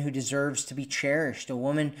 a woman who deserves to be cherished, a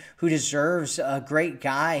woman who deserves a great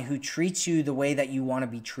guy who treats you the way that you want to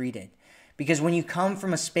be treated. Because when you come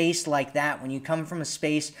from a space like that, when you come from a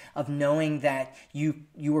space of knowing that you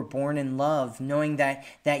were born in love, knowing that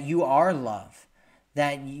you are love,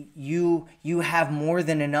 that you have more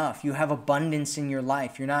than enough, you have abundance in your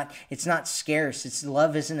life. It's not scarce.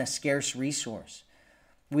 Love isn't a scarce resource.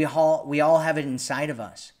 We all have it inside of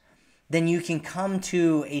us. Then you can come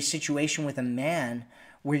to a situation with a man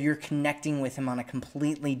where you're connecting with him on a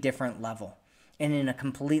completely different level and in a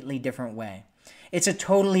completely different way. It's a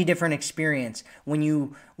totally different experience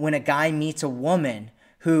when a guy meets a woman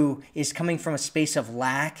who is coming from a space of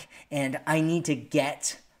lack and I need to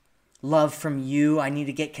get love from you. I need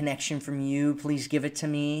to get connection from you. Please give it to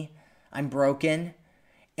me. I'm broken.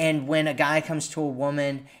 And when a guy comes to a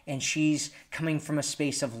woman and she's coming from a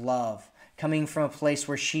space of love, coming from a place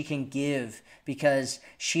where she can give because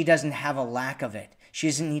she doesn't have a lack of it. She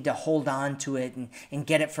doesn't need to hold on to it and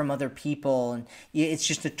get it from other people. And it's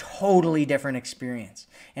just a totally different experience.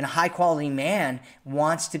 And a high quality man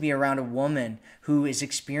wants to be around a woman who is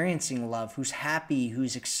experiencing love, who's happy,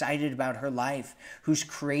 who's excited about her life, who's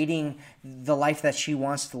creating the life that she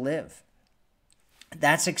wants to live.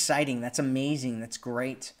 That's exciting. That's amazing. That's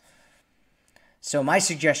great. So my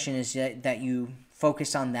suggestion is that you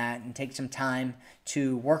focus on that and take some time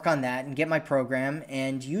to work on that and get my program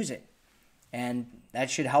and use it. And that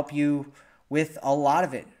should help you with a lot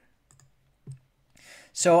of it.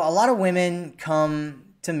 So a lot of women come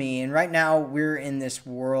to me, and right now we're in this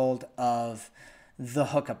world of the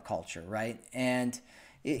hookup culture, right? And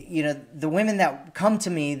the women that come to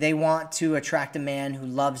me, they want to attract a man who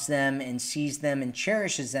loves them and sees them and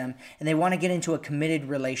cherishes them, and they want to get into a committed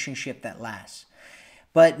relationship that lasts.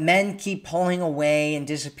 But men keep pulling away and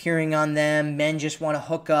disappearing on them. Men just want to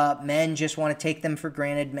hook up. Men just want to take them for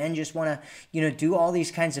granted. Men just want to, do all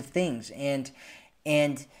these kinds of things. And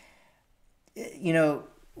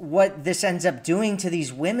what this ends up doing to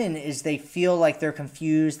these women is they feel like they're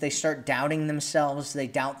confused. They start doubting themselves. They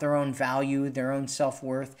doubt their own value, their own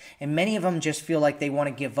self-worth. And many of them just feel like they want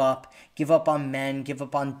to give up on men, give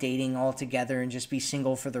up on dating altogether and just be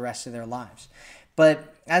single for the rest of their lives.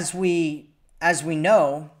 But as we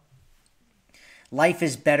know, life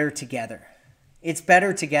is better together. It's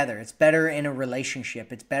better together. It's better in a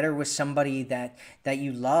relationship. It's better with somebody that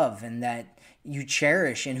you love and that you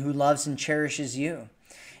cherish and who loves and cherishes you.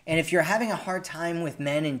 And if you're having a hard time with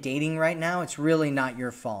men and dating right now, it's really not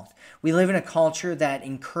your fault. We live in a culture that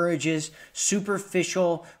encourages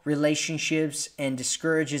superficial relationships and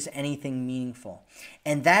discourages anything meaningful.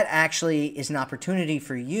 And that actually is an opportunity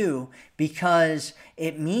for you because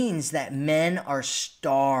it means that men are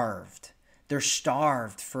starved. They're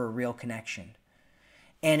starved for a real connection.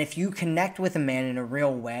 And if you connect with a man in a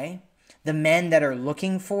real way, the men that are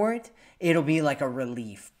looking for it, it'll be like a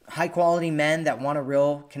relief. High quality men that want a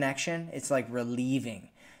real connection, it's like relieving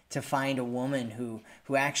to find a woman who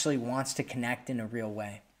actually wants to connect in a real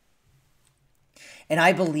way. And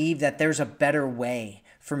I believe that there's a better way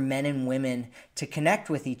for men and women to connect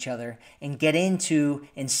with each other and get into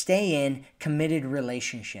and stay in committed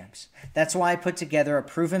relationships. That's why I put together a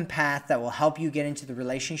proven path that will help you get into the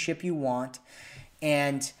relationship you want.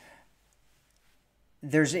 And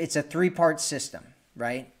it's a 3-part system,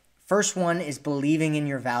 right? First one is believing in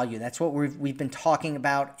your value. That's what we've been talking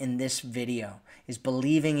about in this video, is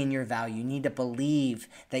believing in your value. You need to believe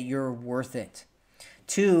that you're worth it.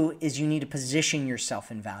 2 is you need to position yourself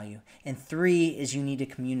in value. And 3 is you need to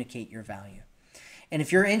communicate your value. And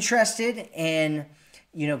if you're interested in,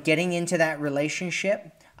 getting into that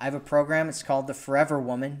relationship, I have a program. It's called The Forever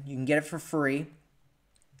Woman. You can get it for free.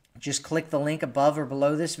 Just click the link above or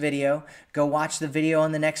below this video, go watch the video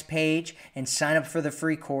on the next page, and sign up for the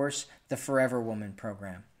free course, the Forever Woman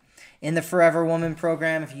program. In the Forever Woman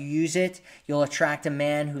program, if you use it, you'll attract a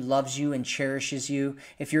man who loves you and cherishes you.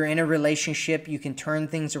 If you're in a relationship, you can turn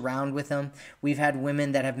things around with them. We've had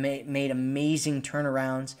women that have made amazing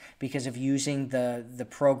turnarounds because of using the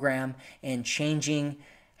program and changing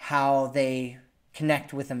how they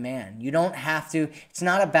connect with a man. You don't have to, it's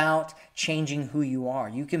not about changing who you are.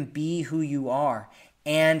 You can be who you are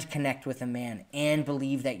and connect with a man and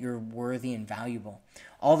believe that you're worthy and valuable.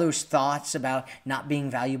 All those thoughts about not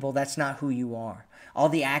being valuable, that's not who you are. All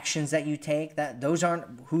the actions that you take, those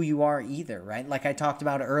aren't who you are either, right? Like I talked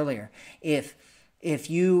about earlier. If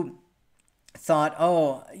you thought,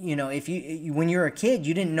 oh, if when you're a kid,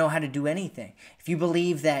 you didn't know how to do anything. If you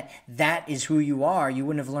believe that that is who you are, you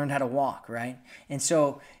wouldn't have learned how to walk, right? And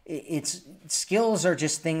so it's skills are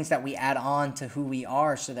just things that we add on to who we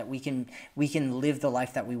are so that we can live the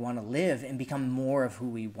life that we want to live and become more of who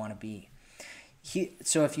we want to be.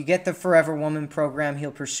 So if you get the Forever Woman program,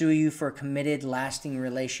 he'll pursue you for a committed, lasting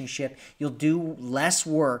relationship. You'll do less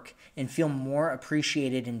work and feel more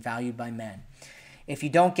appreciated and valued by men. If you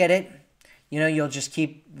don't get it, you'll just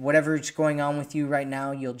keep whatever's going on with you right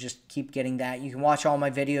now. You'll just keep getting that. You can watch all my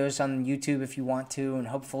videos on YouTube if you want to, and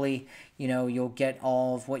hopefully, you'll get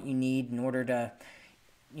all of what you need in order to,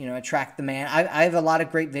 attract the man. I have a lot of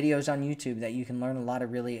great videos on YouTube that you can learn a lot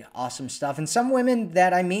of really awesome stuff. And some women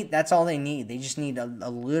that I meet, that's all they need. They just need a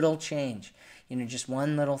little change, just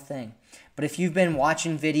one little thing. But if you've been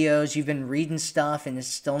watching videos, you've been reading stuff, and it's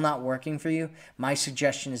still not working for you, my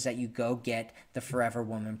suggestion is that you go get the Forever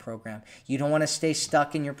Woman program. You don't want to stay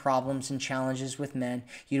stuck in your problems and challenges with men.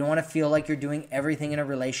 You don't want to feel like you're doing everything in a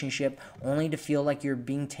relationship only to feel like you're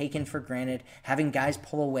being taken for granted, having guys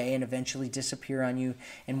pull away and eventually disappear on you,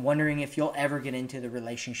 and wondering if you'll ever get into the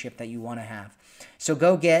relationship that you want to have. So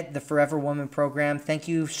go get the Forever Woman program. Thank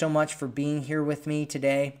you so much for being here with me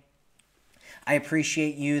today. I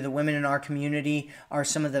appreciate you. The women in our community are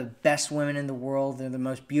some of the best women in the world. They're the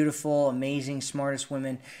most beautiful, amazing, smartest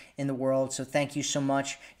women in the world. So thank you so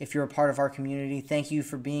much if you're a part of our community. Thank you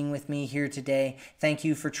for being with me here today. Thank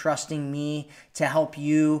you for trusting me to help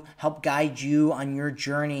guide you on your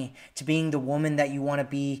journey to being the woman that you want to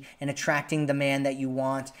be and attracting the man that you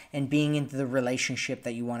want and being into the relationship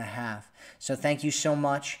that you want to have. So thank you so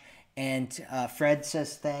much. And Fred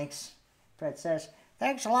says thanks. Fred says,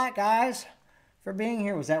 thanks a lot, guys, for being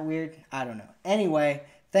here. Was that weird? I don't know. Anyway,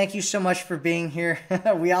 thank you so much for being here.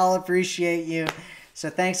 We all appreciate you. So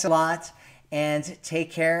thanks a lot and take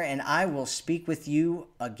care, and I will speak with you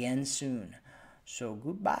again soon. So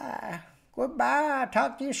goodbye. Goodbye.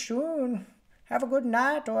 Talk to you soon. Have a good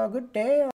night or a good day.